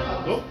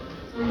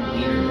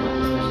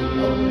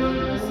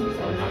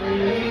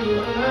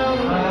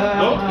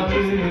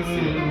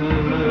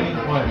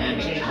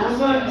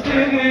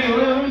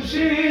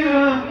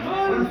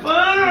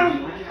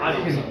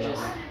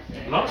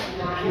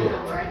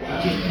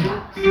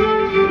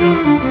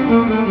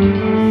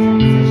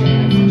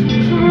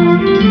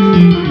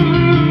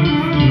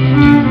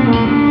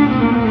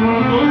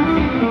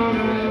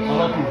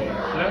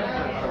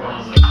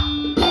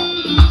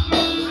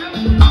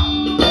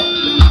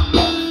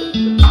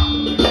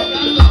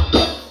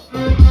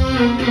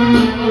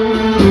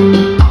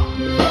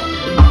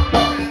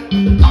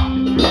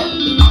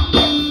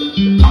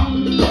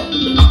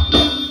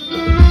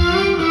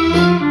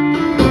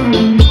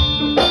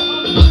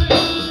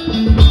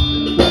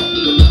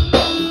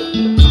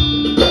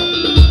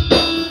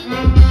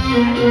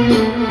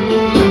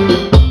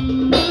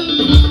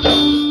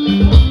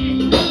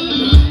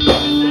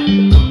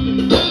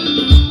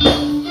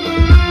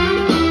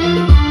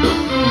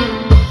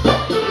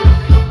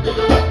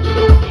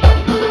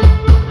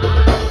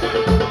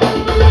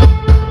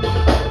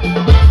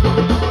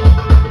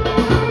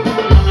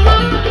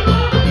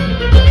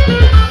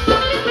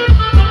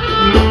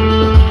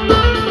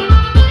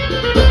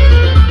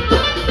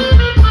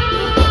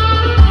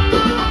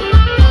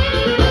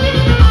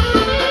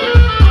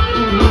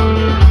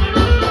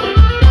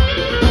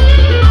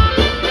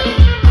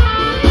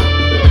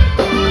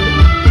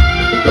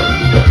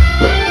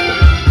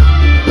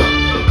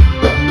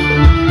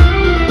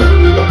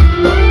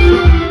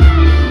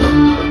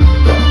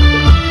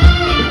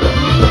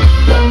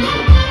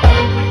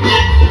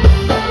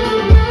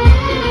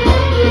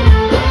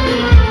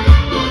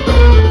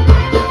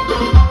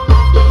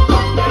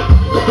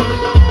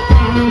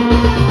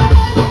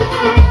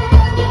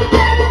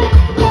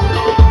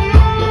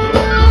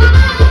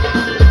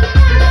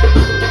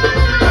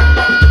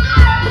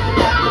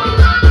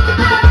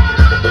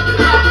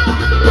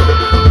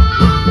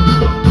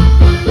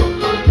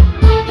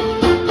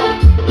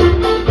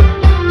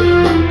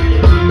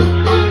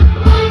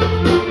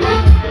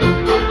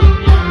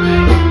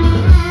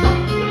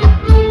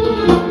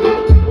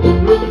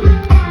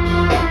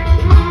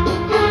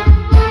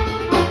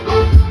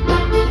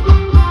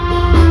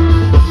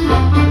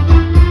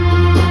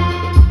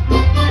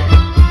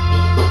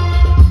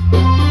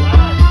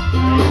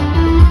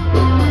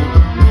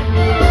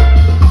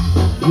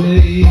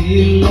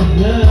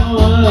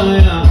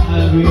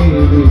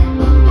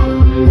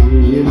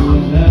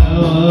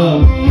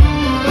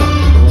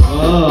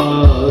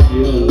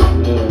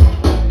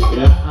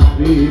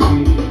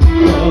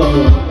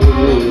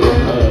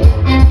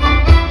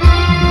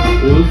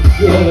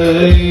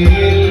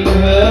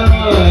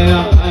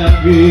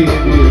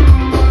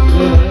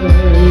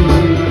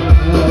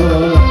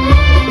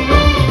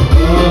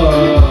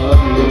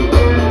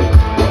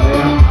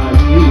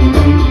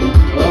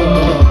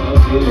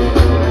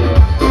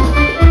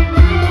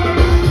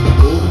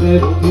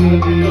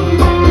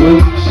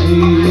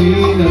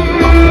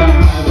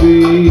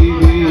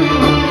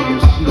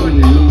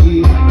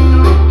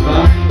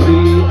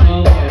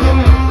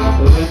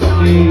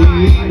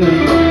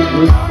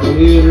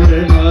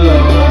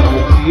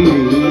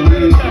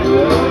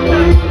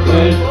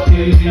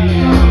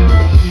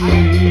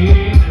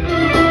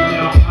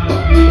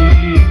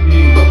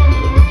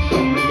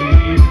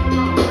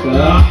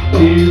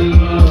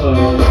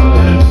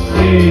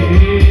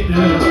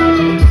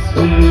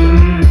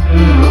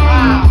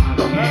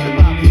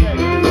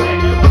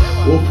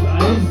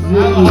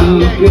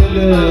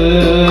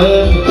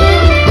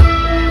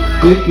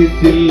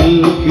 سكت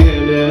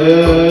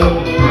الكلام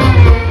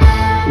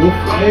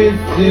وفي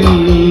عز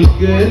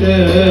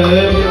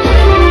الكلام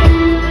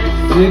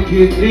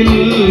سكت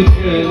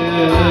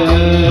الكلام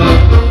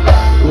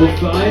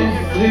وفي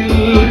عز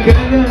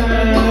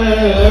الكلام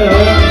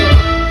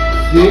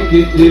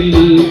سكت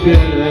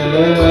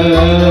الكلام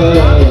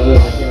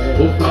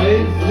وفي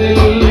عز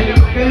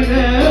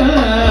الكلام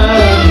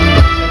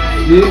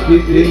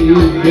سكت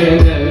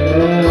الكلام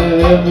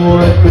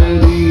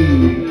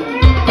وتريد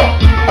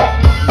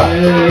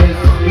ناس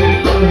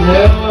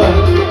الهوى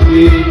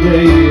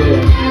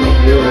بيديا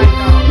ناس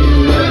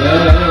الهوى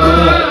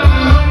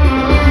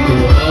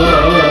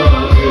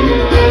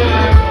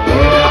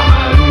يا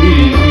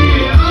حبيبي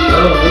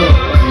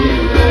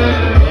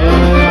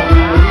يا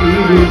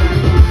حبيبي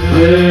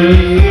زي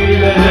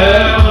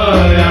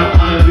الهوى يا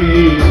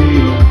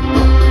حبيبي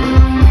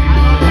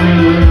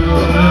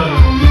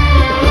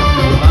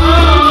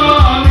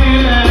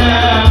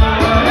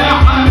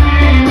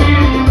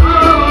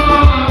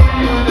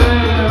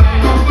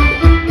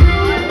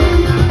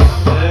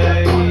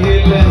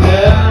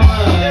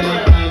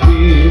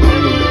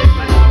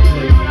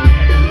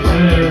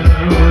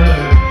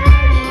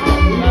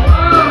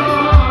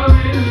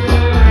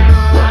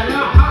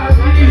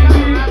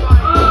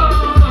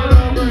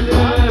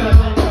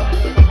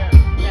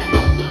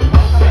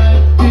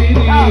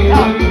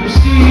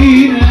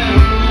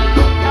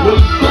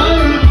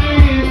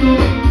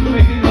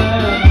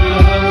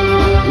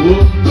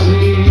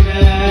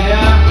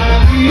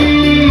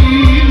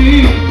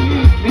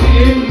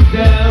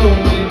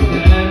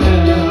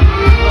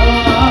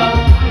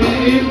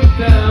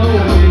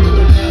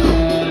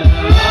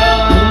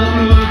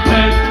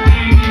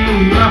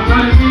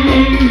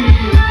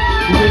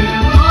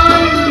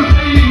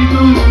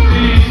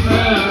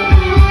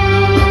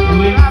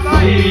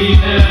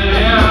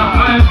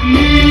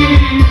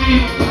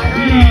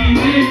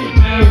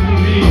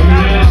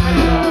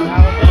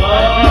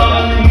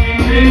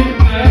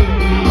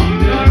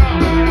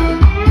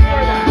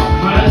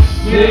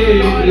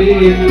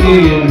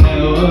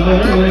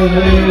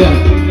هوايا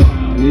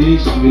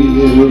عيش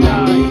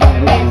بالهوايا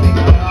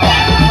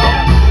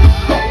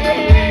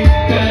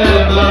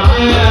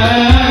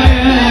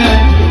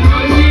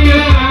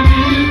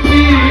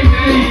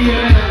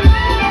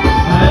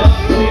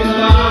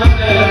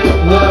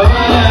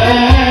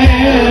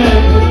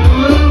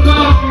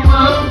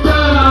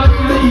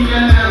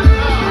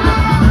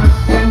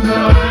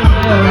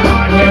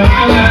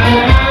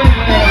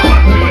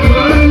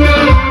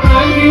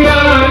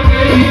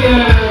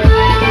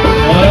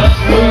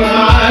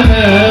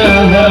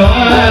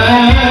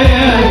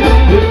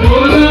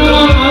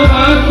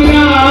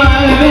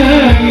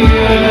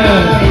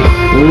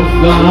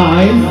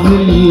عز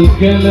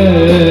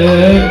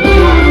الكلام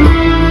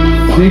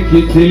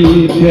سكت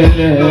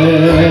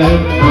الكلام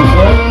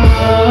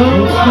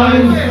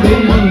عز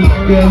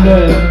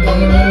الكلام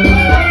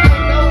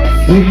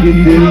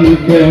سكت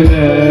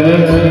الكلام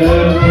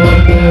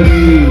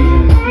وتريد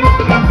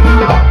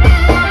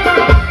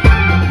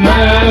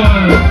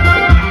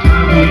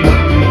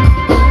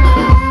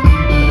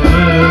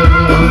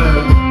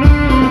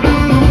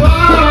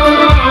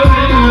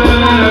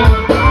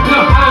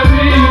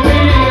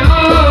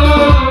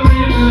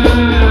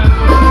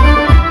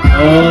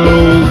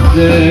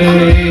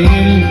زي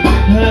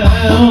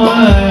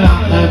الهوى يا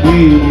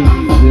حبيبي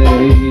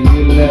زي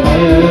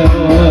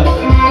الهوى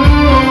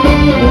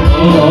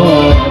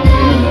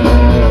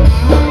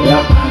يا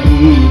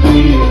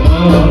حبيبي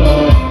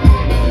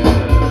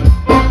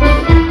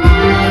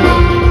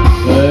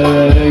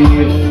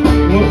خايف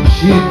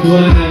ومشيت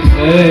وانا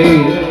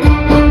خايف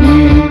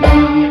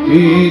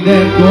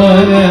ايدك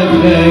وانا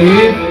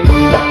خايف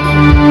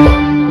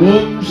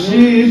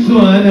ومشيت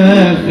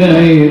وانا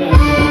خايف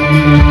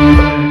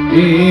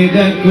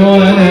ايدك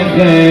وانا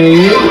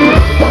خايف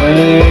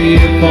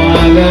خايف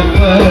على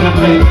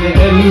فرحة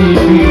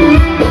قلبي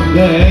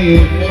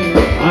خايف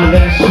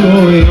على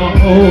شوي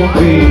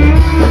حبي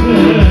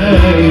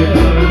خايف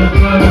على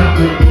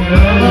فرحة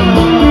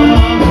قلبي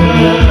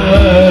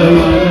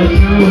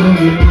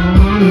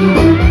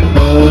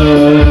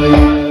على شوي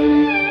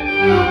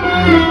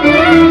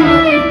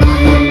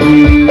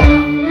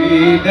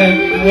ايدك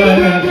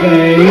وانا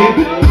خايف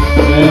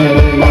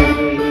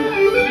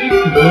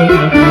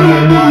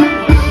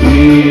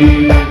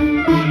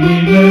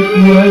ايدك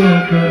وانا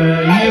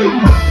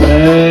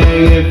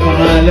خايف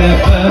على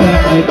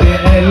فرحة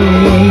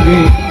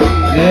قلبي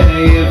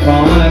خايف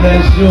على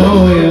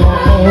شوي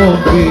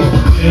وحبي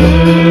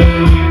خايف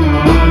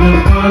على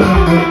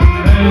فرحة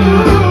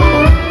قلبي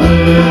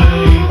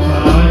خايف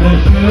على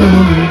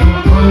شوي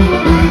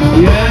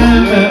وحبي يا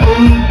ما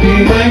قلت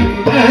لك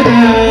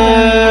انا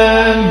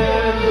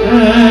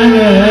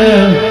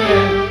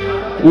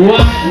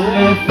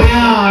واحنا في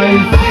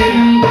عز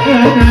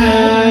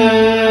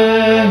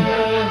الأمان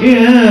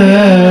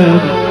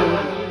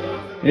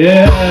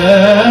يا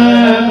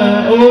ما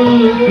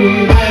قلت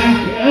لك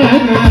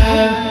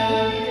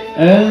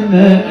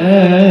أنا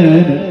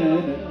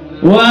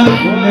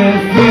واحنا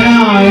في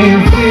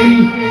عز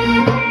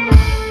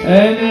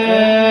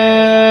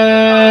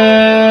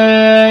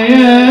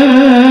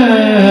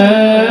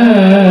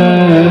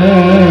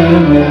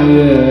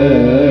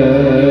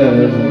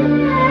الأمان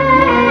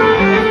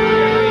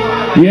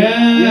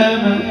يا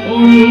ما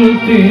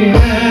قلت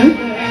لك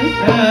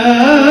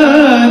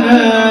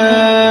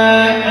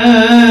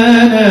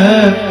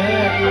أنا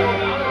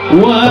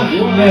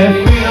واحنا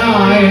في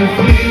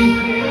عزي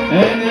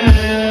أنا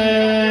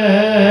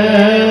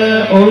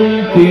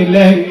قلت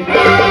لك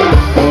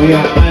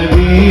ويا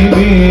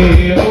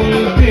حبيبي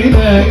قلت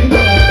لك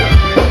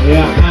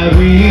يا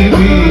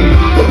حبيبي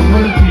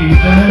قلت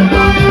لك يا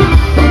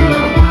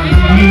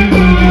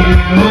حبيبي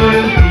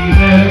قلت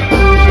لك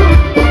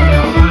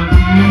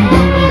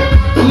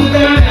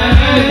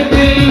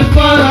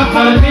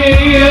الفرحة دي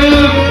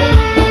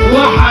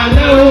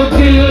وحلاوة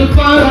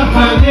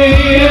الفرحة دي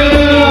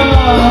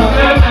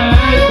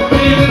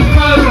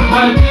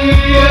الفرحة دي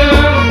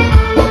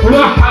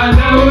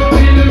وحلاوة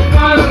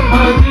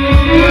الفرحة دي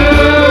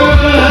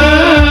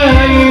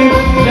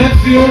لا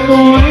في يوم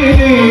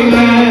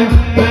وليلة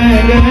ما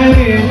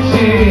قدرتش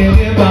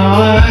تبقى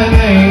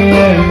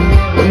عليا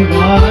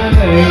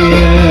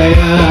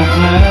يا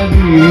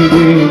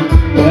حبيبي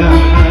يا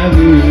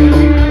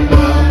حبيبي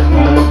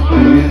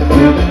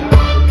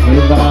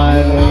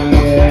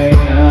عليا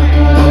يا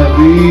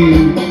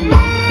حبيبي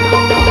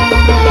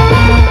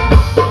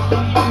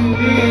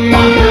يا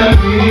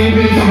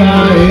حبيبي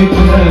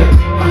ساعتها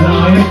يا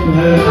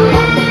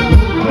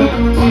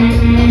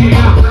حبيبي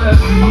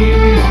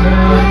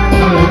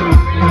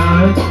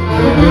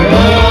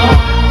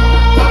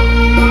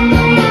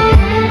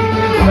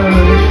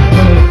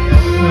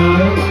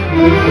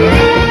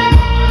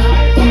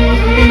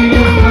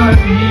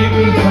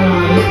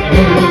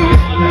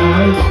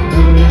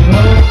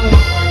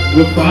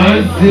وفي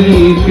عز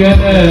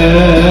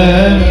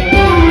الكلام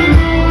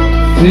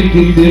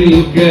سكت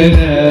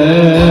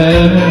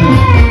الكلام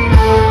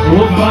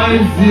وفي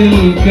عز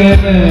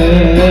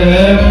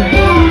الكلام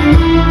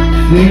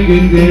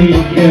سكت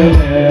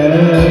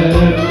الكلام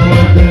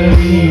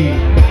وتريد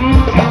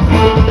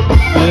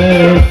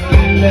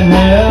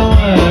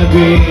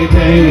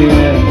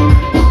بيديا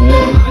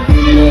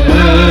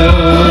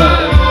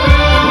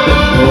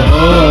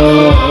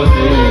الهوى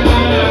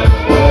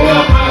يا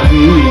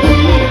حبيبي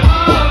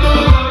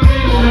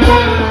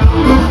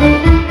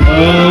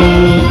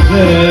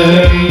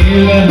زي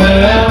الهوى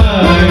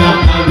يا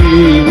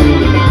حبيبي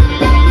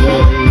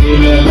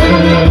زي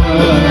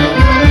الهوى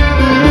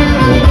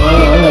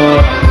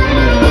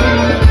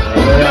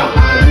يا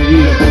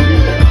حبيبي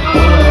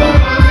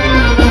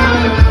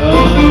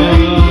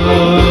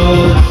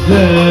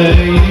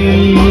زي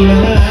الهوى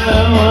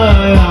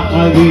يا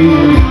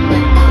حبيبي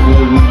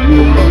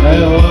زي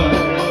الهوى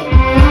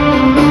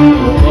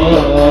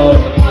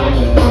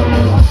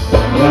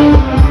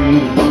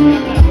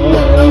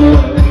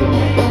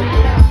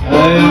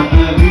يا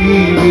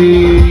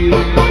حبيبي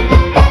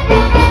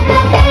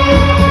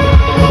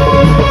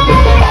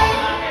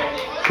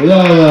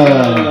لا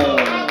لا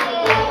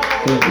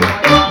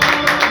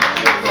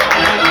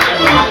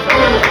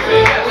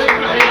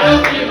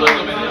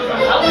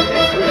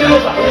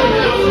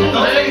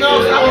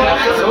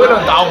سوينا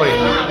انت عمري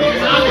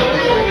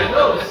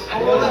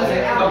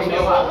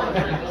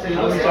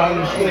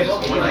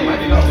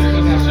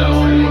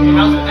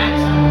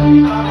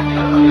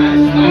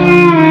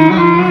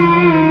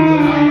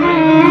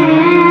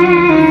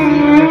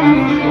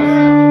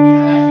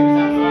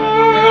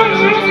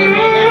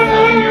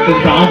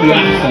انت عمري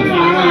احسن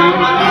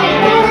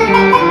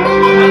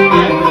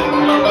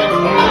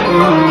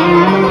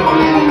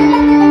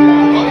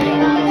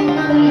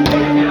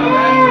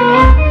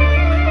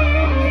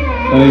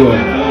ايوه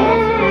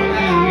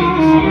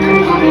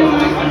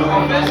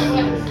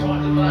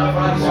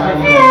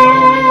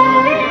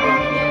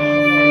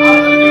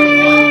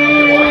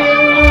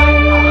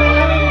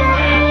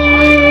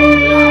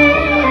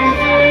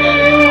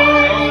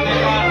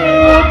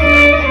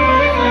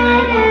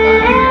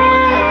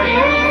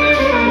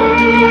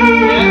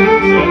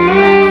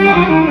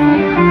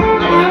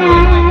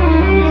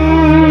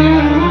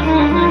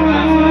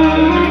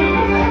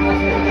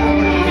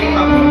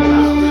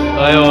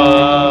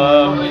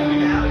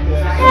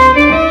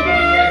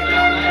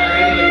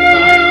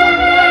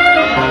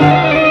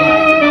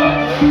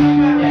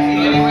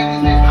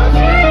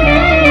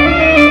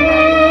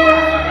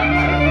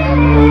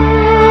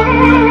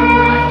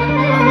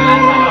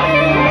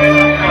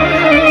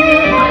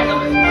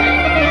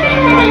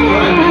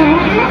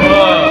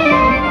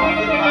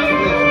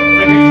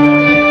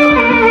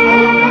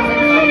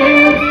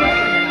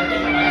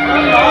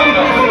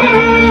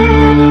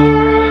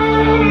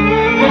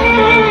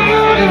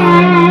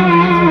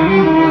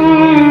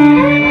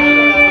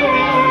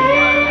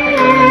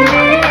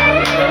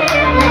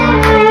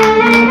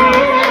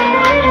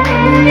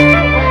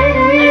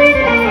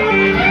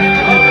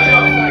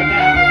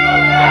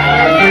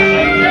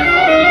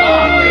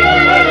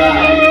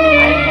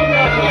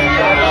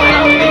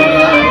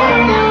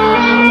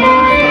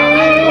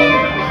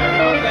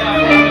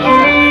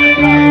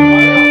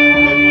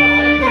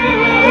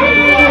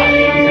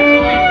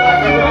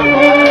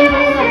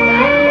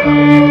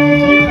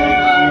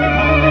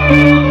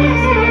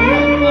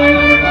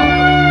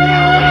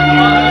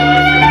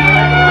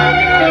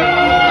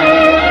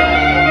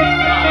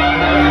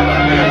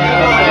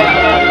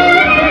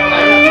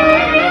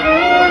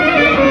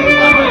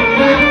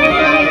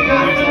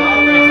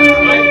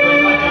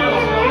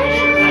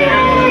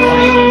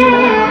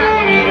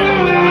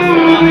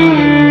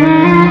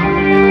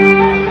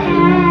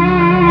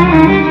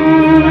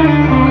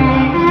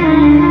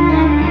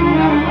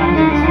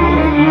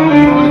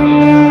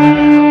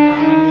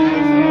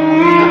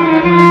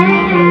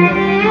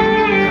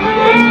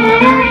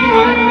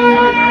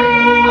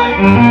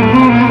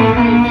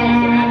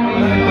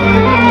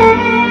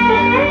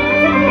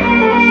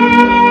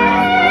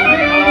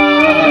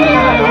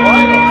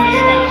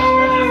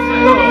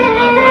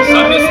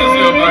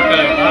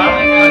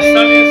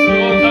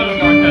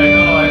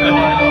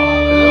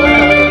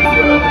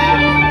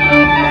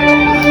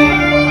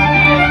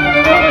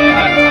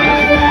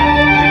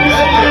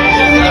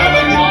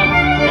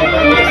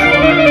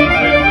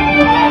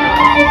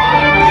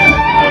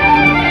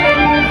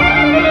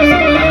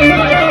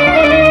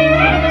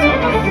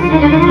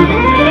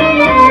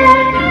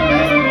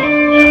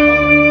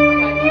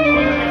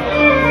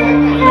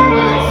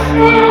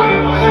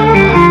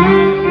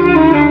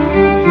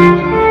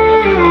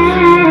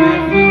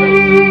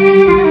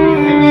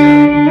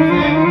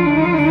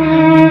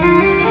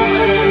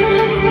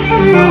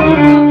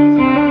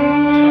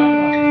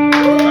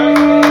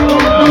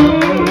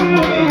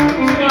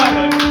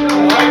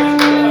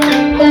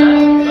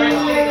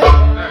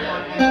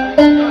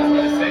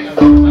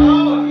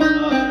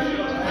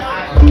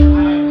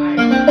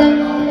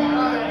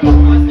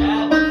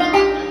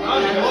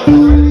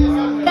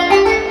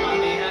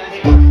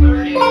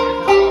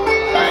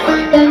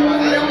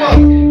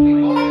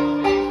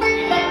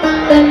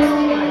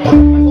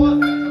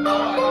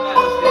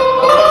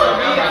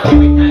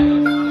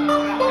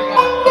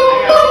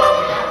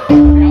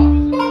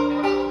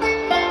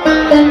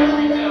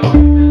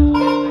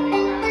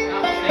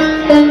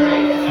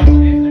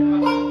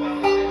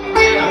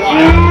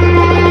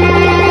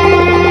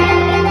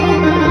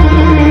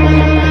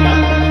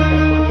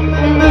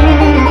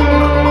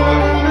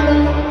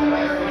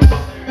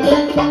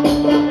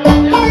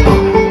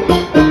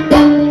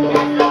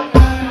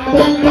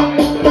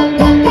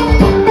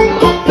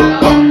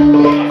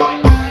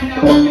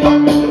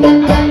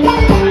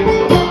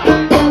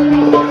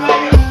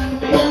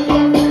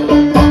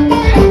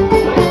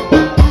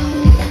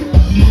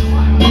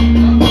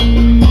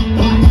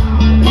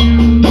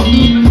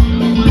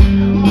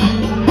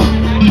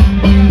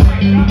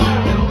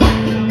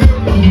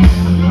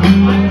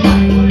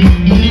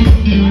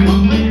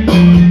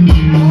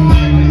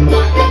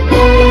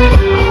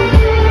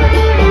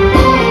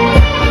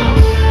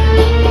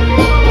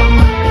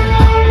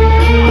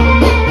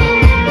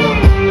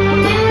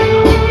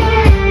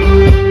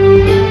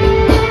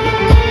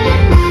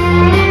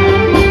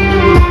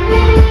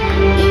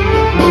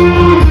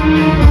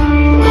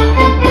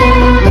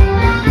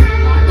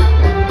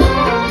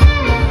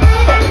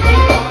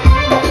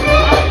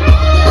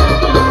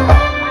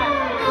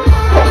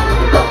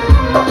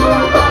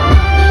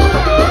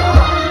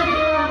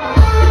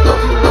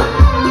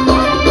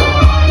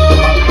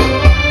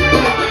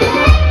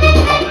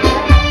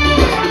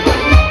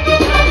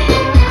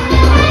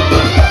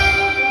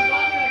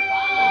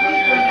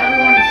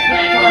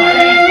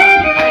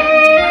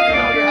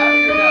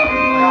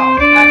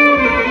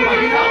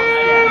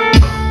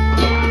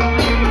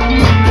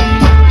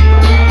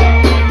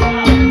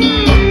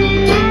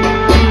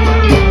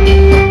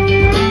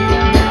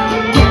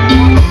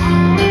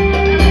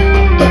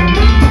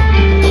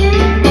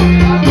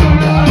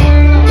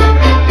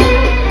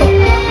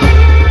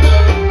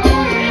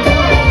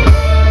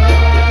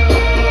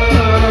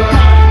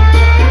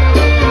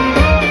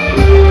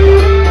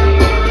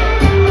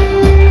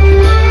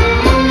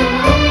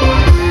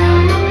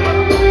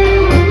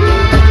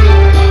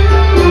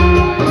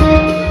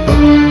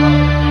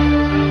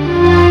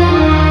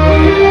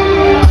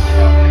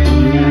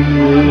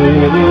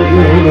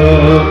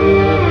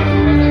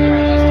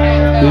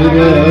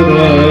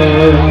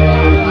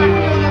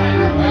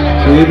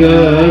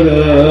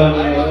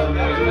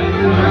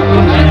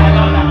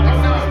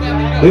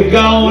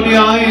رجعوني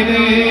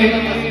عيني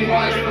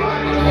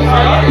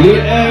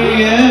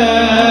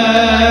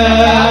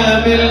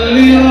لأيام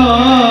اللي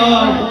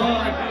راح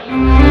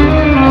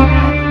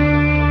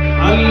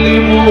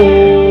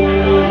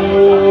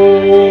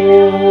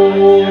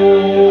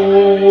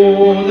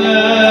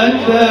علمونا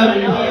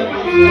الدم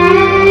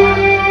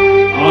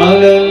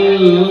على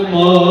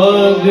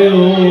الماضي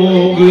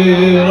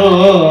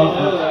وجراح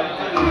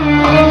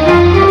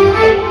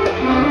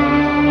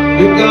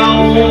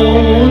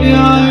رجعوني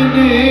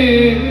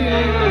عيني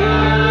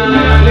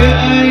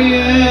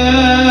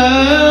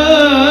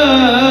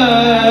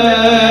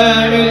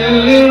لأيام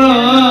اللي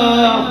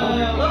راح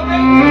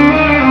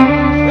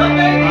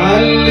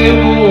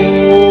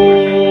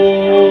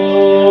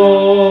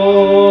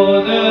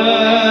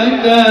علمونا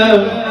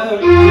الدم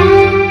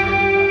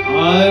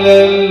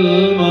على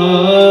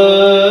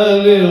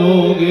الماضي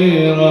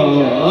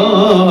وجراح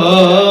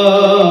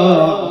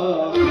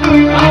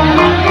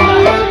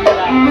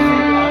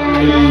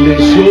اللي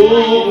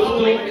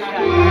شفته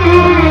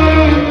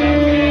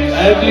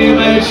قبل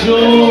ما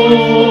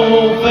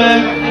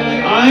اشوفك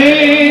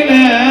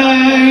عينيا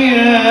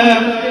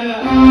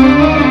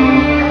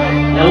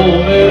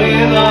عمري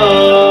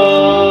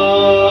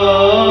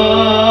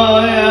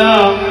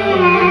ضايع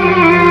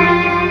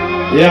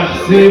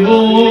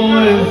يحسبوا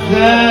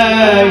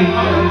ازاي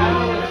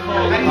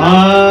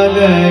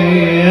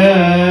عليا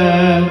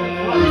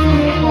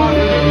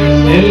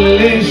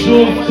اللي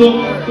شفته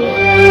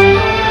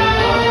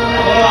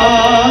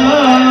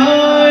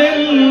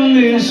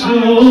اللي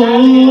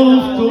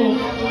شفته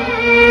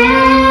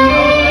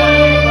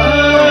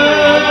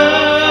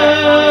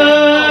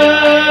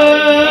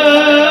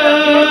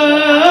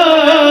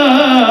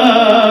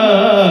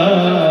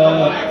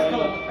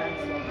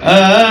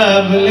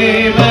قبل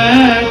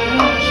ما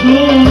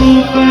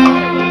اشوفك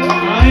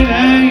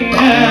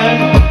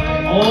عينيا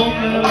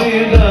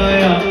عمري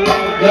ضايع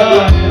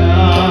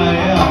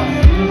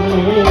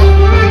يحسبوك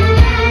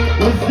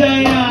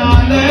وازاي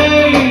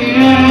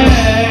عليا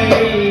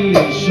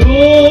اللي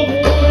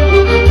شفت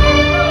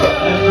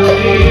قبل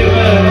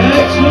ما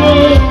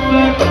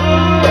اشوفك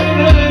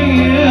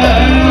عينيا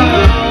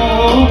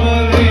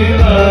عمري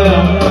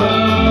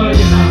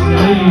ضايع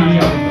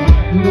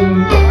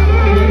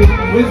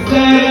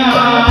وازاي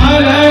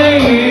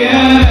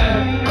عليا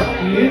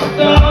انت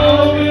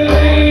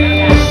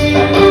عمري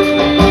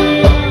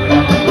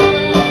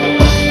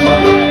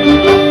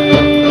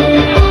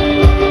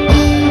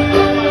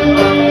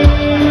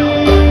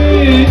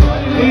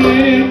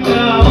انت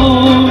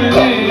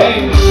عمري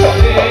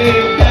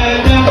انت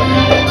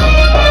نحرك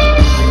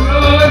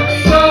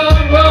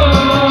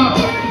صباح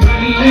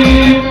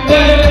اللي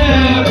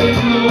ابتلى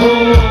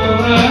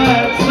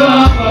بنورك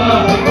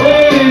صباح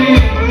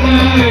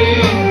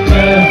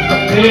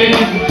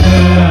انت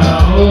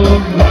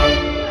عمري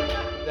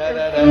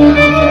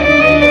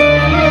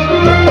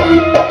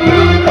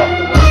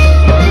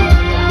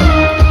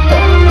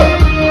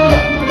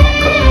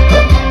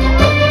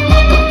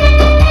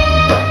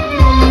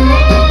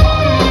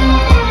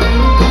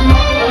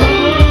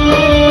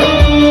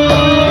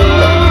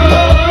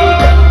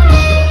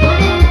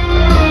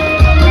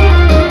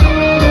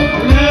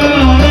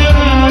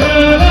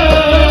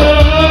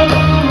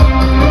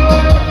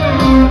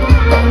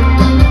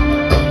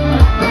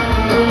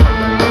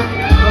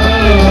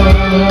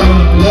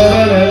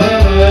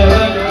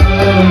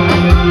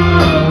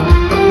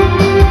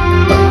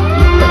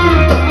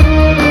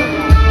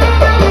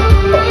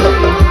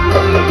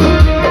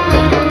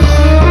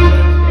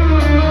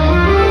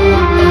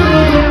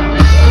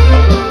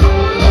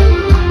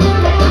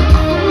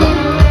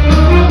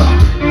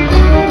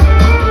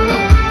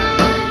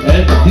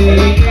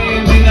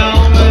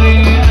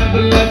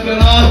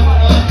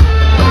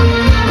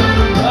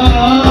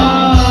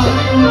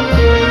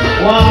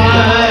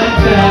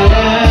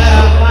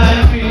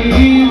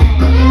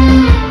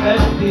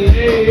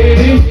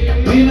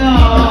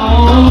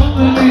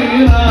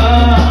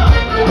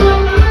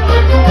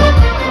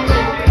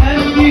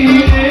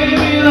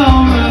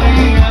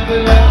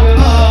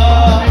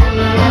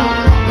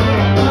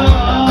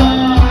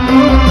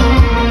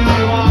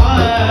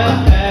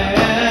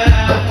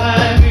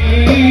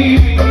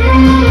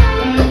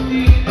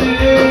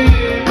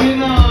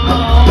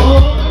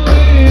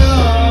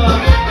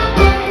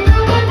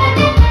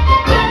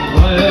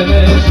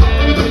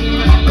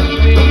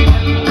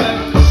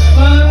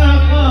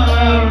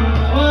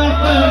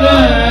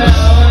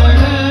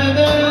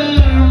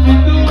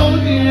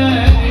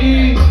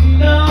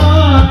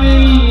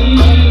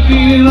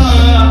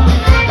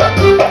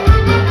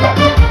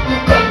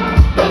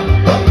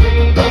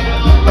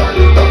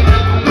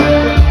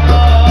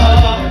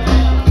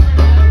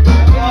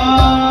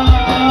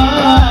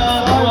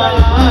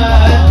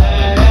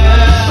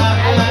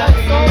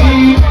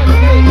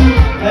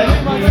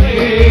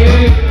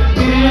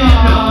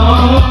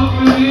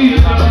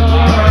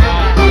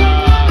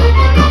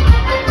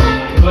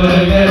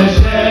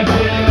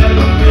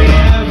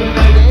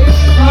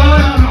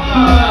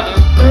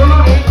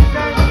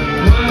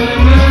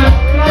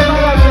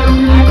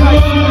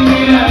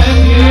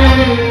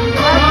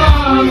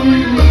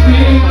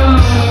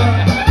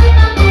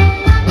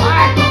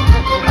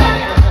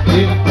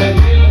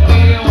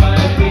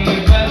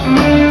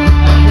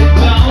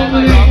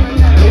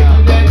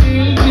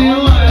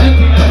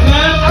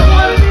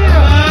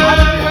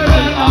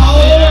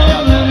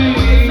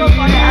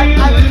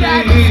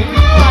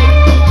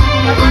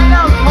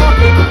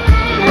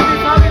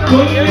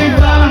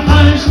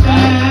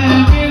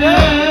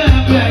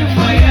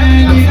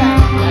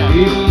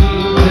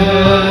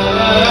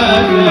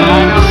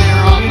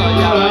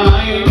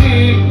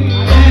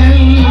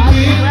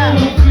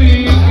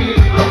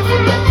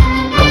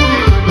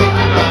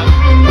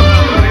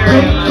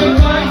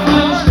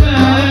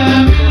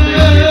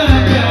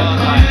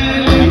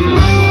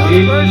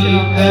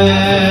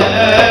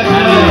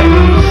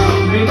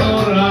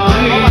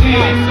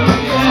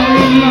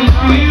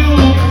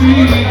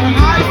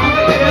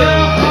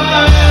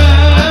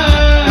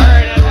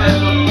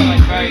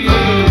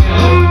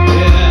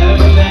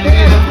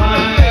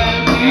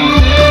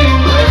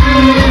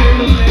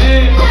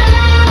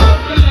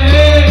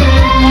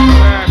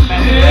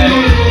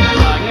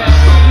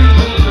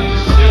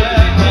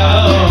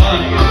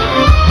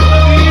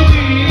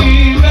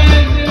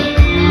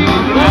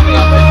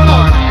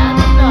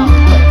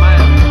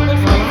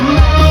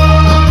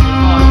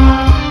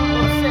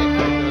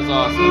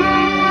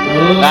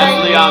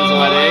Leon's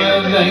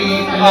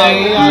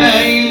wedding.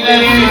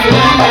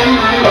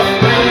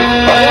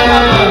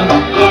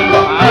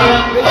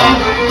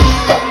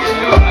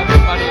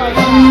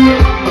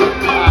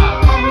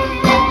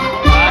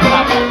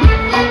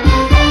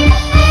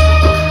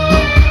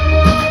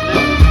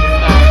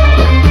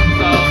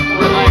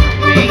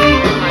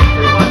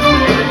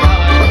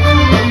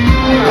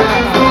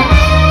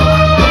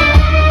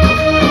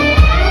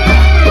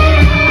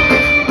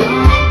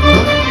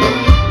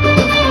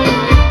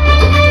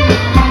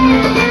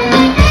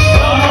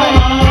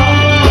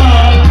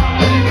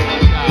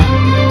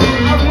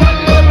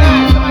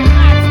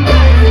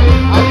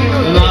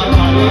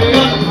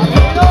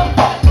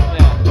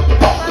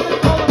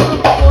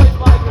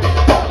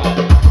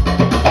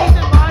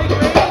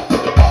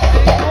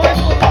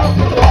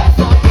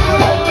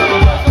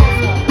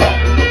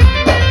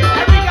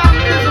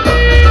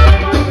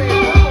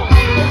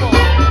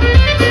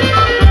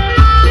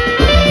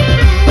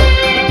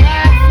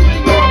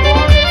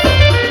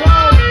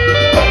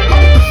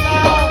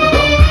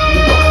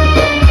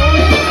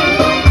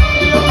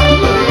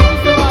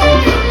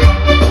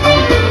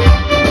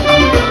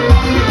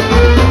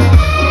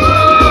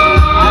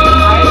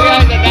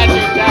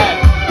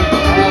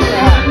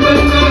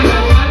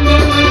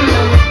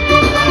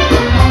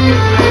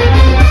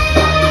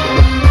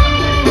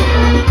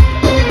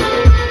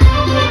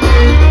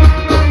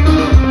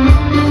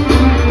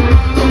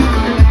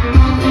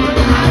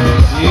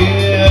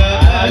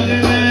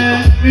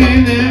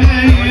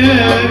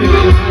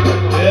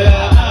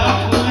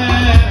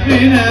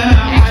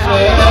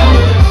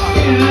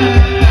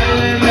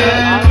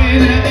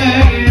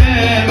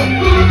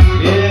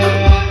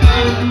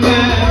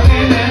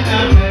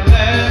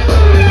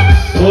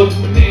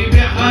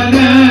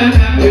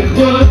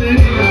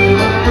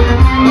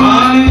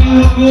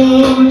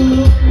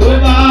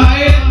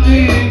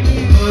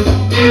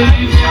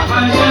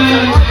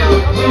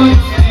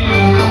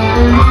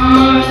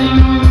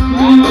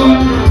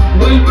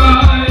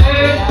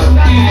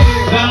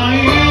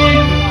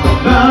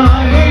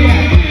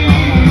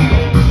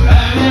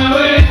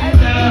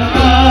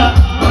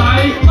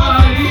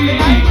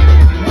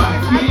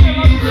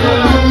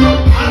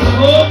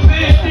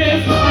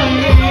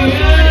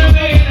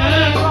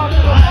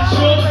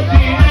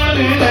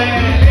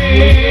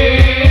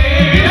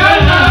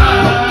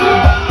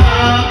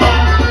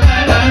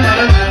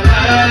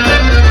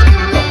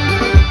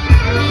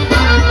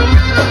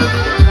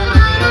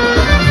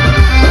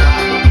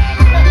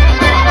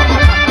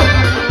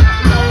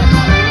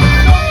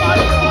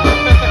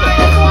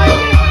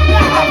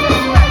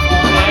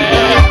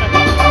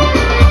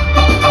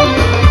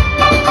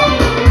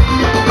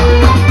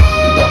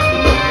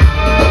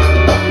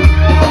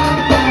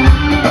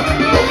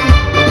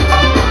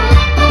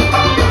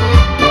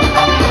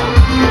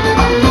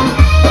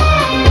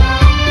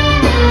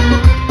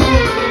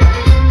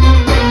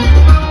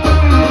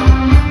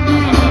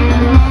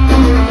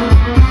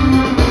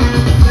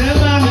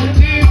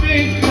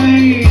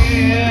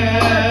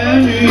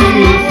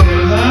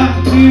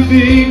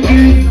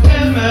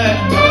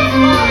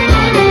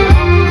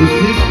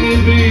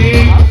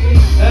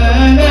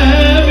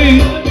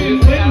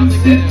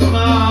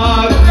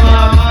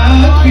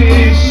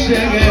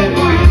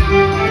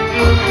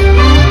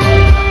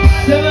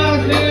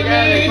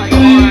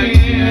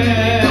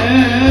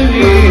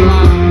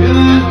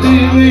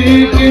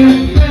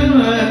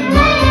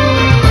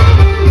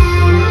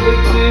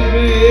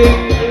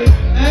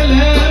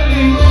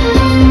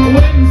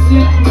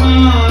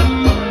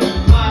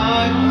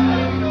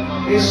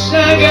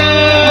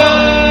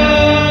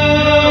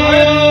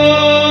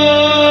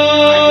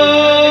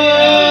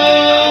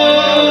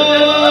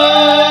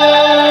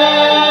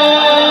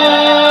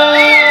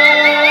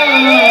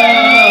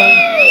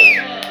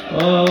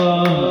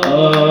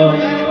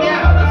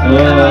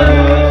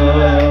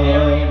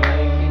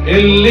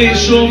 اللي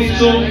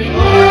شفته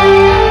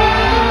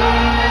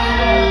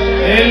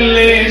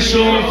اللي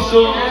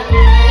شفته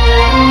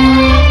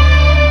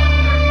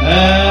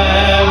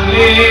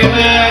قبل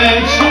ما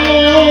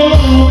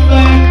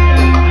تشوفك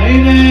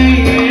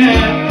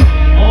عينيا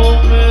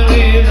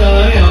عمري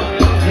ضايع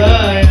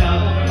ضايع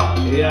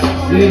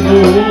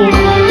يحسدوني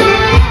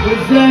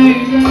وازاي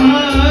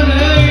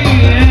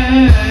عليا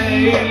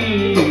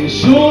اللي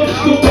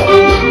شفته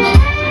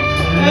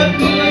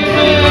قبل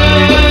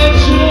ما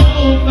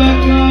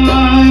تشوفك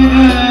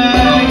عينيا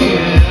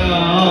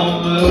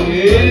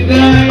عمري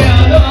ضايع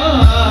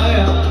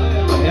ضايع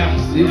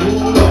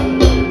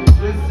يحسدوني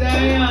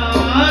وازاي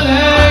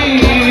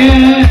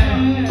عليا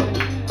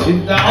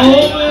انت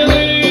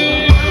عمري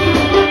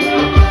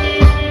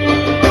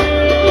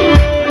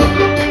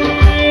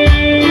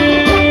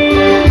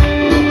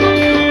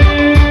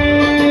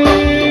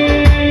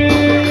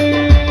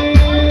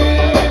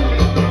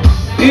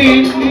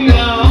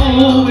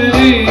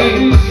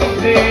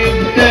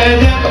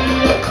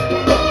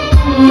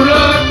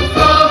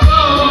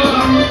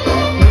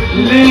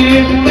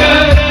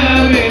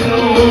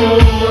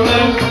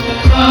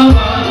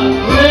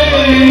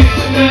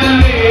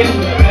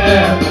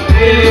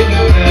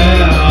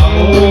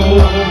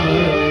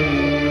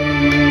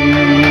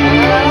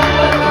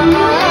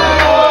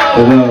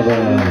תודה רבה.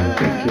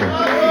 Thank you.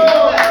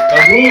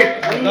 מברוק,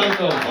 מזל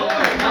טוב.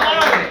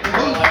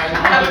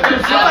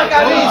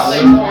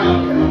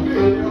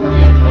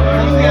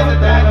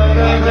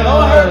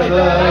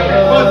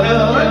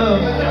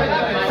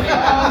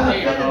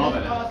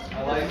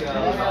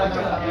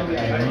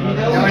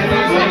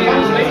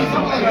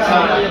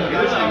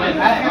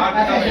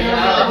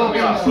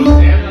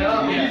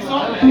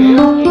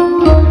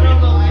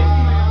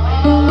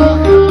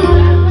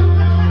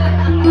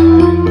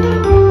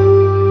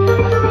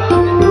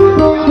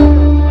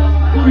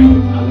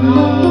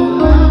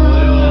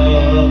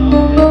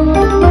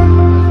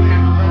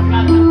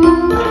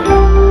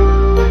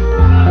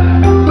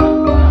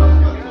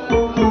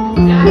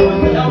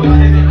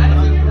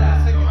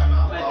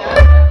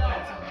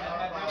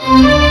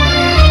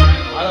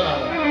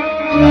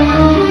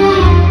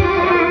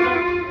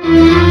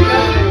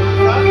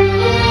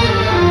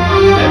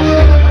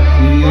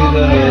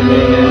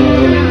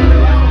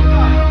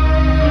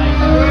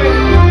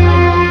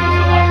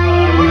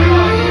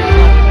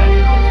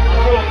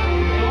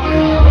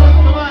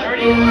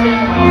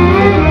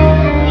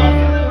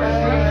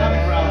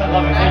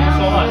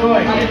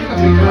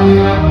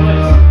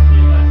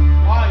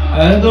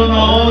 أدن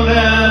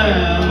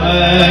عالم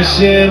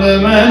أشر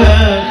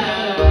ملك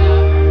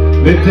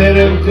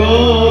بترم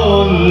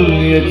كل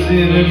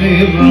يتسير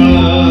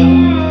نبرا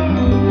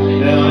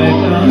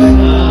دعيت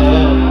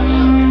أصاب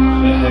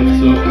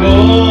بحفظ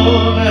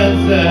كون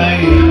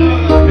الزي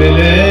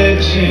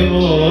بلك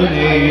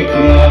شموني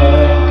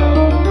كرا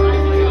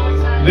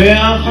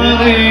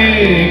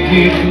بأحريك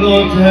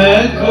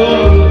يخلطها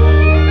كل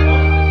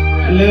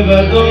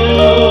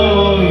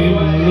לבדו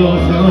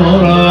ימלוך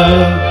נורא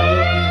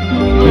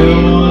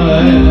והוא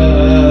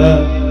היה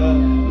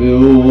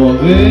והוא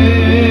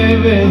עובד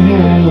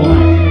והוא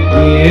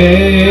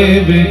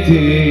יהיה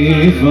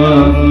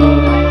בתפארה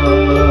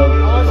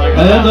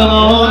עד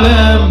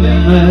העולם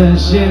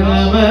אשר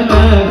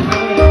המלך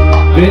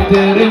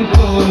בטרם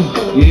כל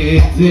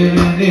יציר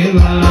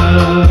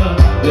נברא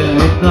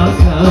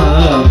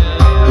והתנסה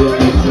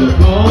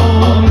ובסופו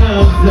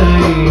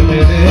נפזי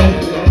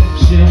מלך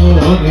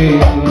שמוני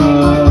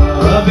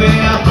רבי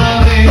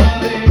אחרי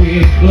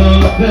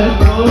יכלות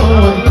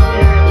הכל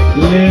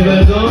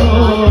לבדו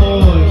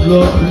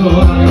ימלוך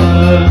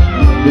נורא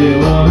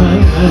והוא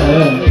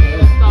היה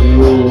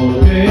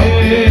והוא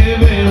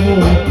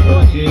והוא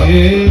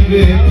יהיה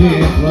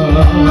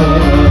בתפארה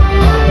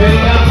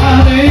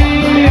ואחרי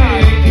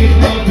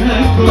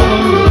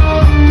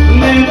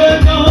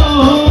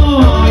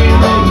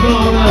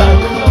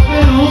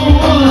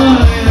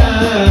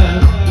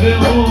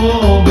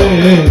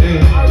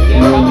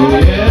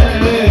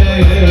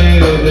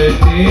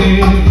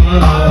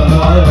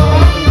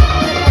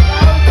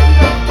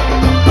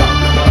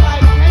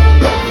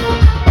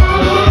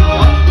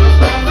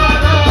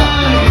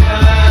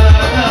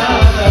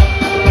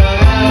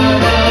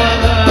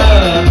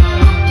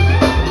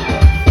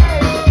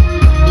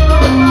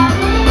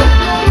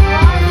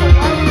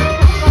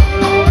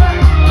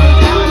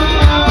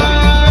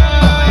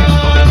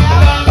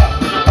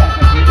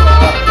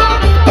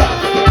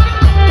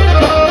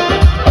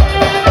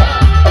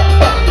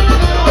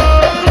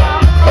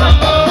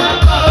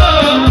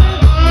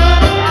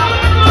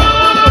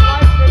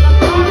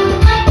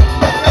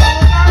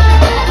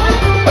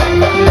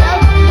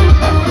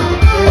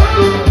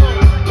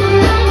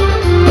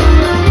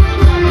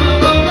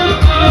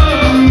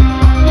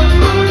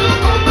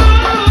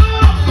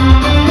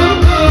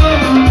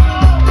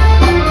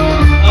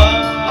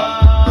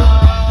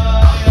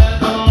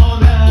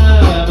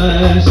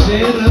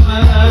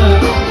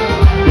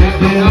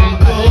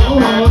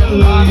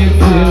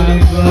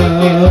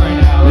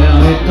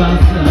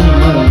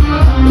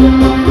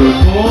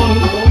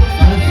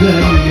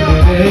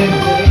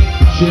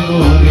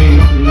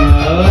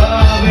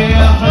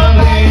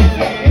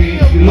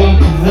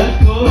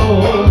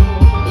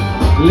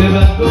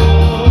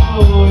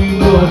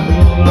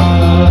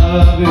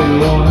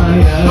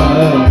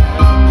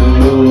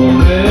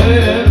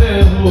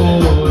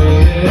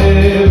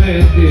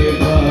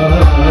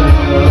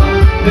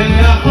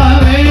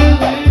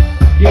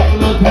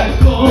יכלות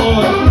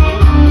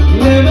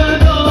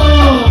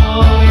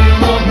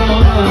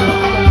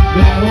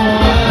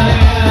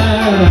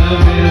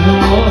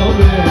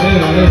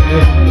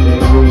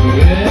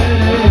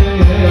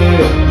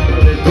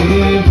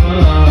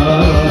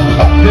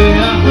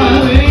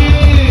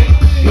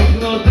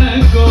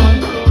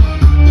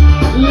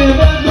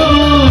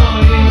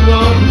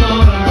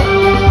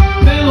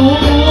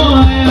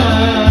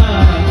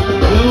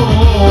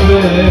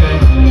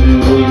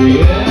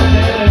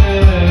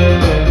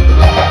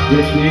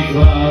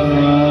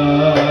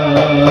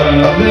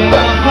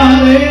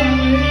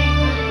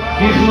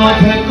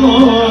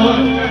הכל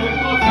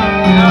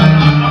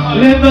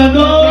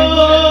לבדו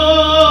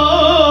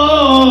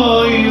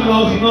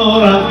ימלוך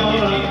נורא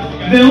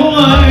והוא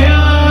היה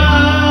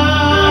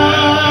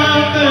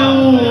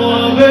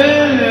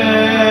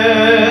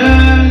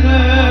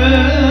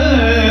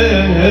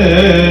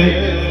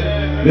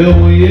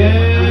והוא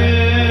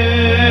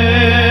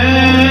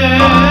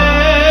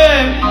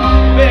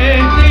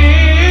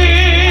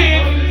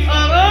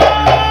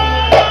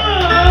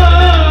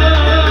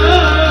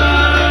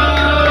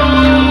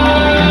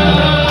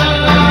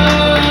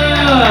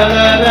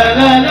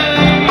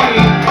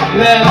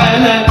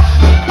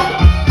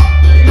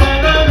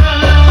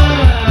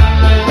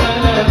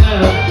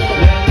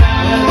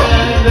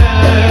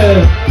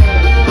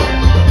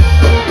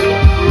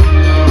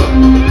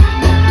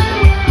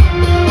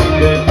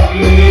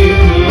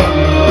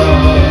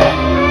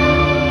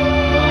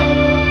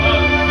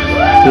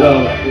תודה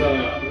רבה.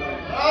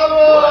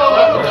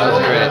 That was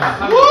great.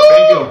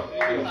 Thank you.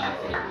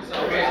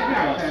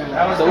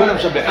 So we're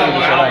gonna be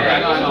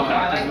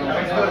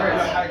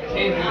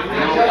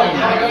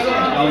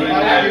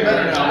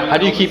How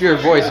do you keep your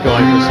voice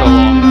going for so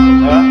long?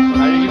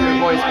 How do you keep your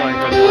voice going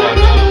for so long?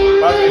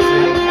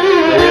 Practicing.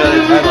 Really,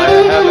 it's hard.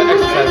 I have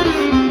exercises.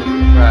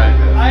 Right.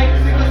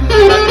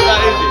 That's not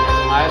easy.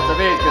 It's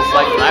amazing because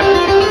like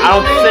I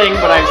don't sing,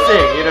 but I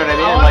sing. You know what I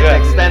mean? Like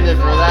Yeah. extended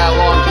for that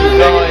long, keep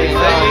going.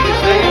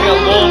 It's taking a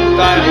long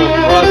time of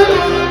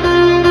process.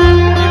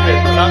 Keep it.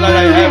 Sometimes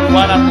I have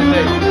one after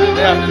day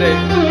after day.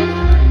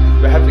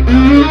 We have to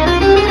keep it.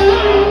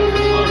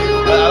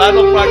 But a lot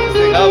of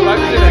practicing. A lot of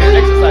practicing and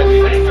exercise.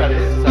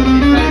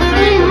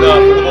 For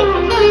the vocal.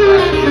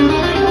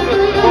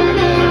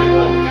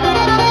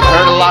 I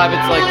heard a lot of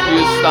it's like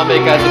use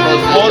stomach as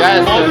opposed to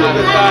chest. Most of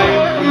the time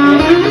we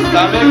use the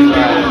stomach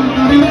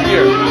in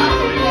here.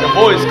 The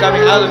voice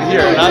coming out of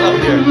here, not up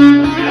here.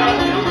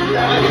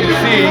 If you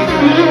see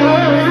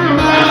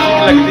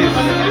like this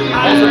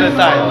most of the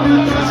time.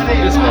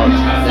 This part.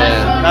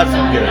 Yeah. Not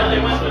from here.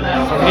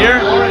 From here,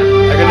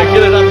 I'm gonna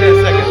kill it after a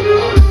second.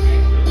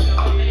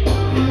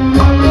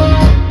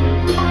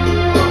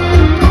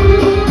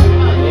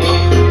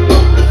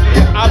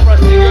 Opera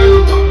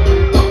singers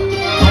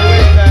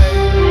always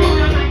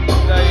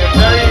they are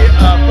very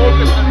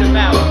focused on the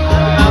mouth. The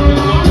mouth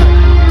will go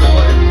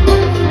like.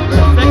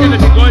 The second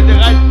that you go in the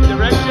right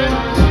direction,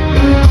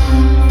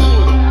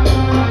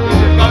 if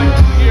you're coming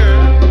from here,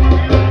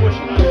 push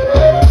it.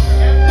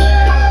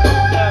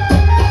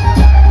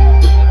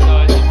 That's how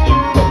I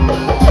think.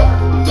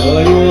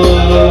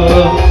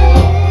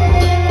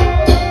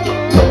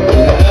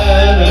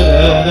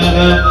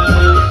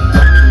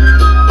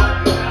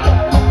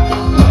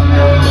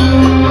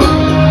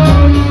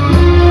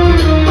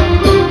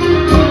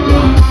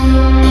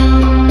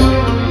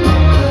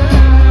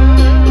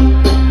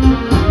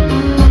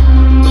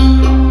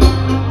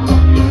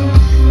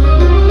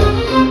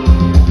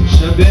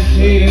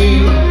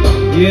 שבחי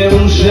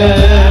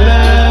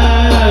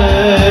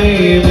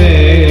ירושלים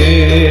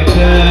את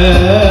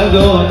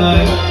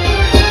אדוני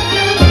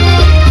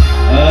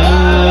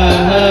אהלי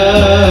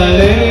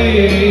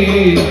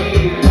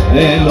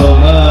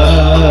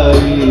אלוהי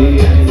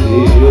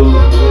ציון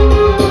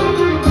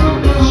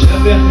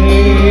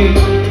שבחי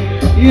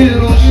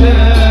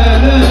ירושלים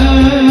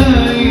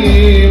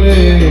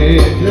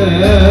את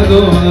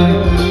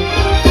אדוני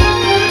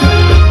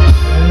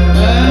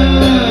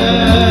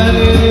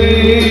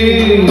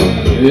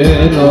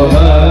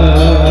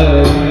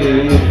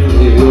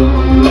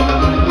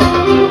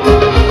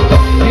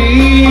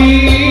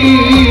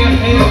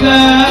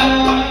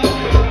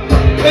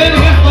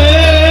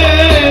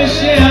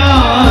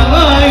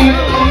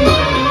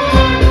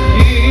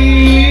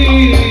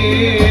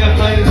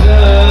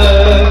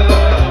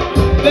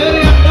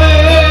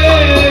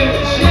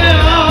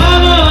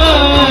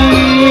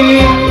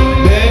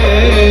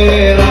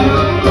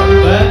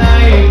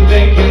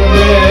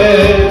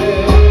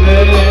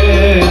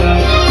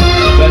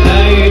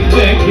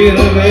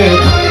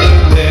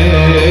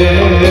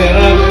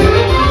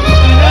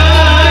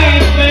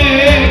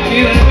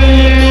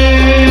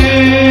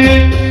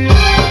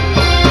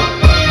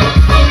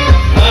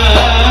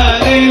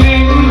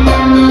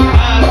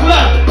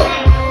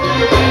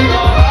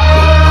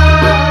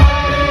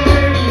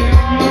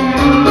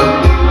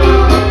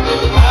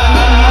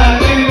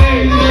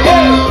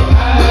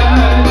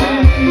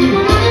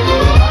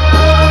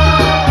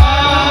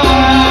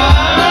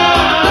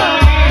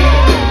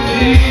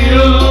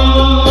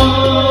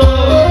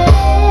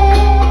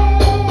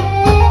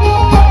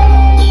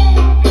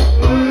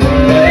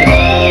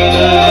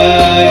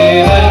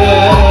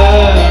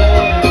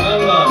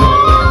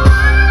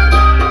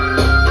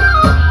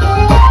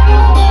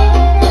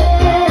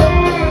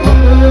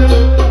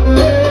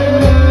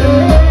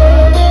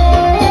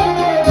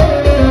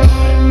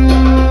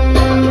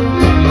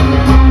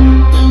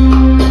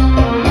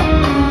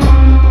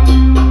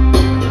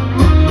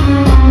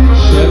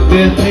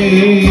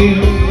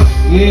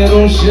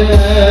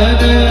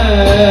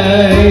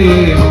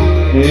ירושלים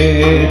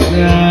את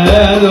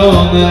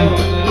אדוני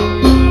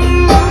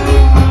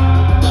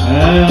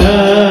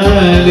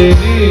הללי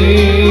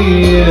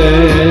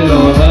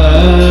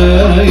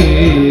אלוהי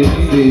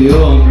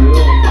ציון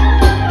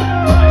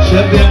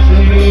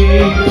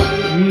שבחי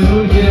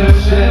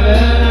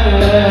ירושלים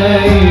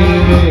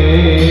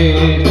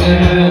את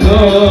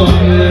אדוני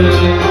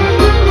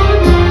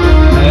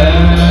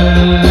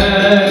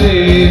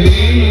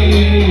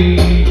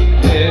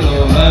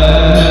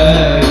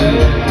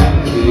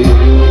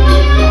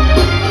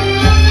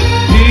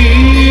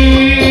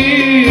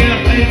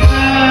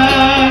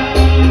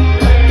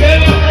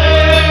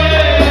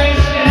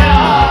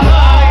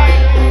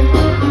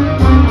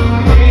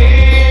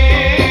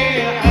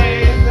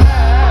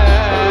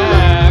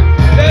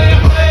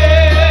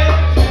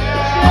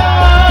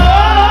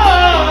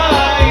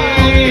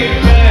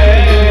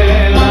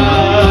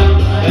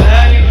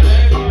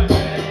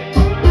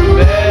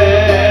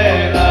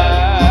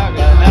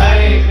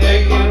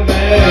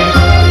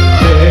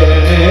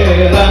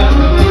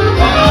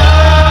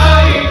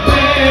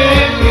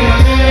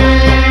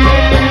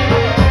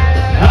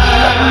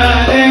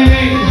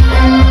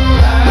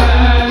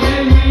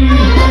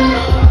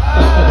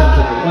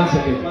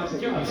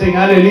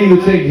hallelujah,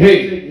 you take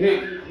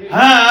hey.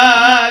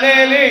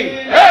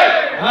 Hallelujah.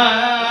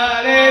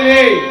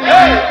 Hallelujah.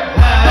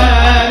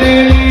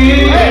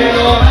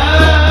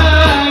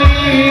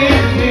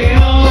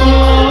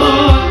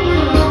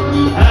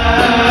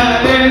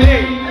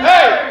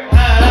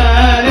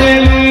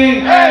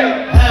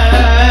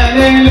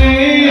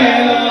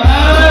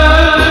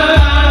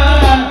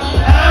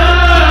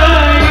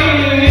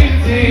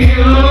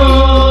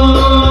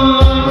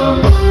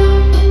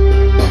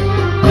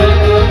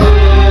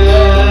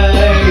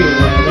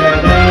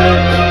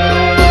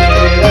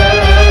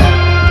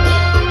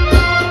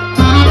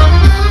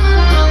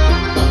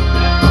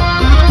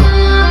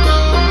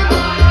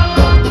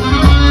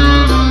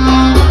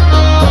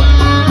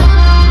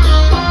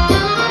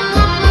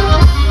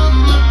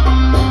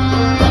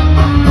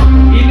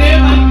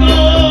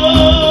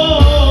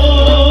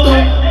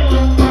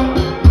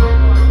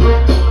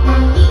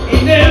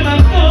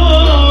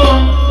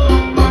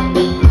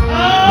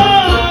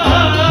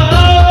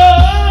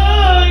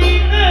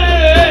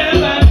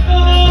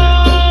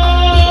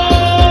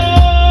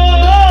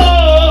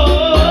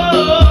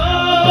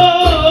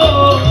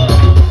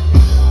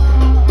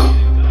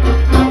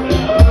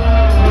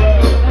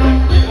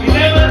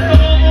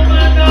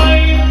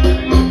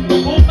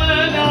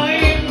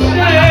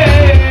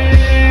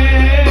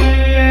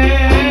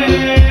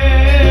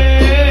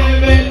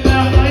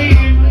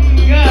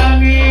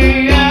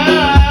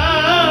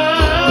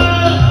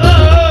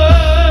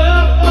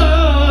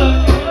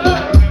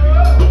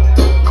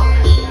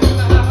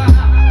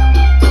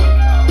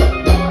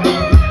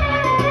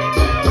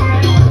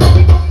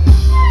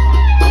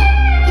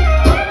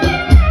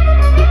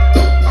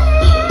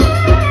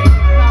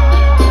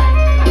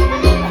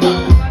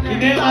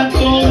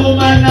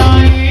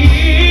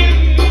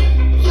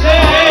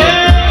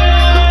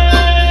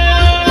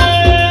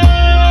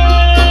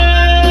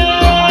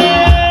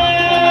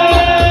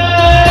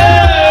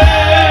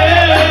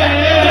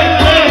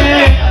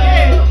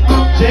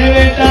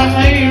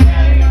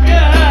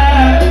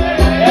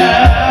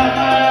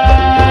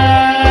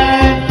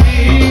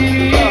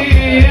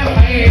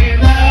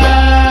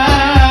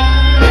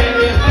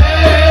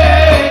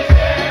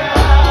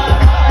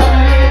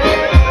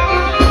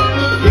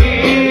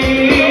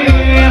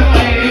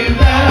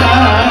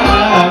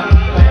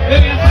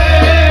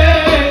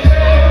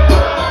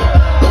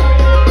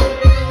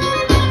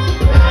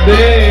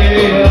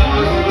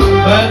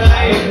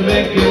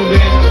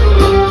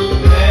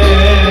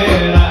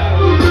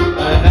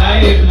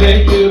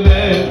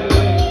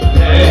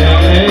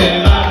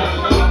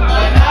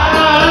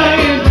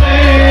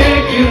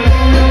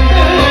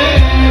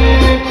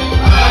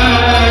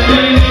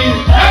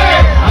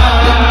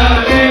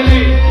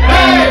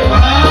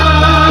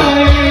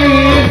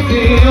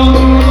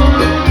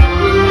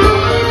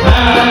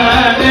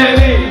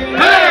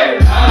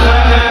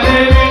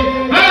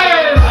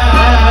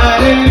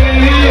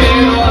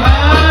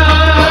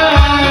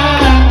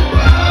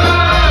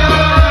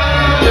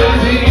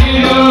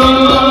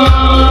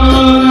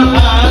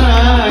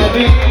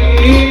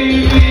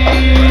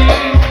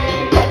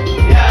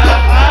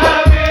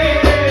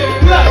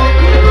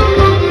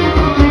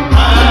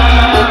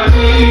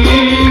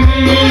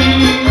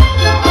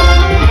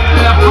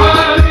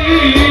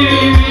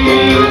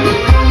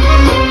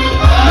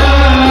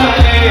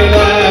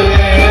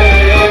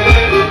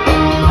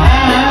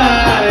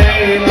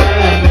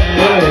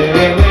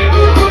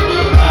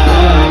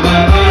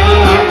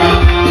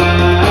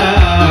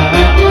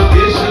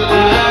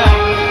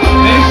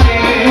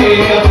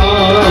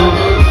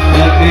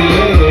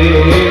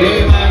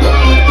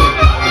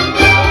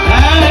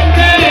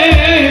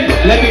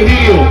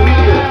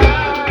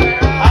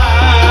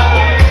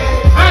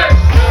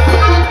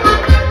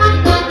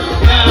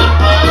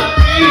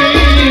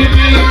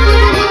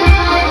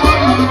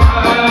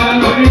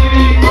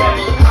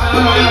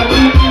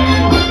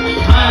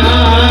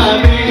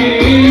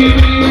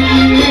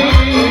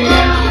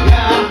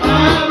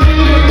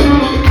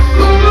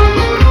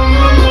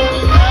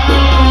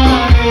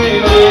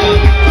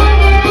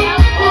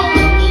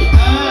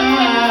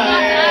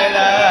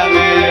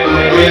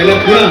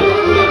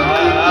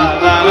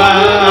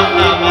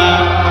 كلام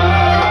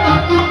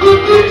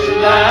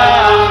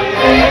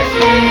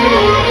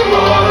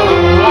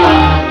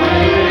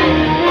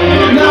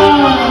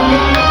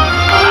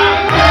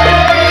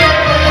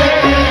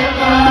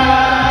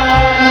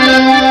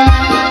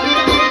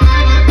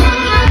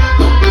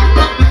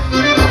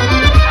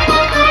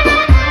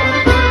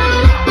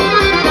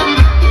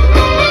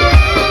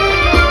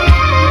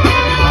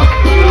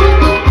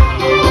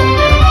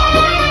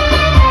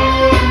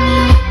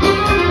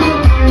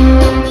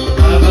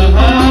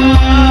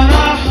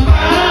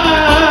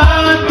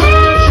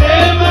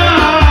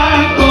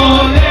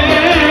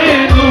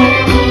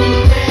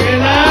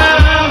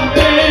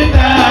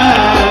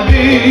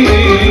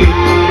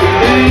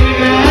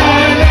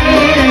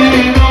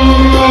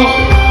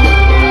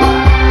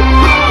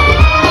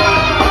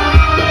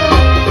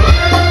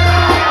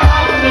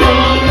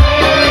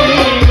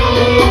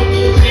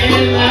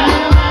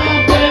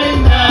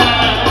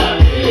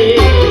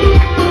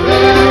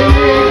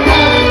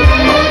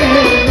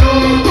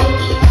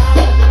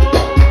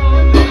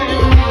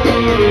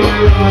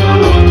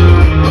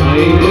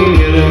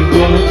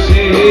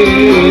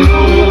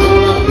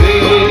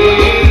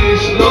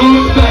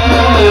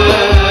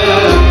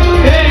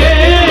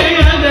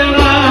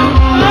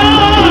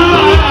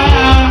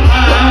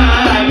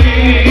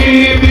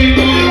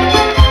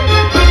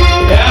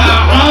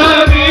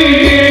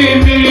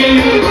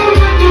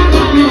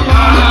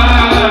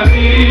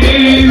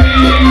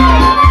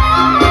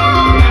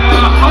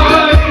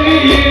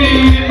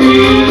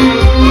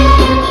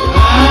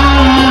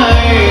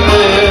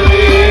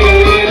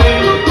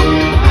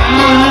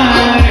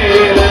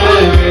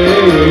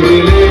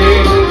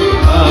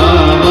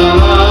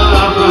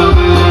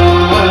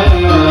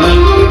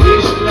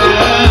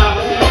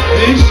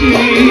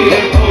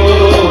Yeah.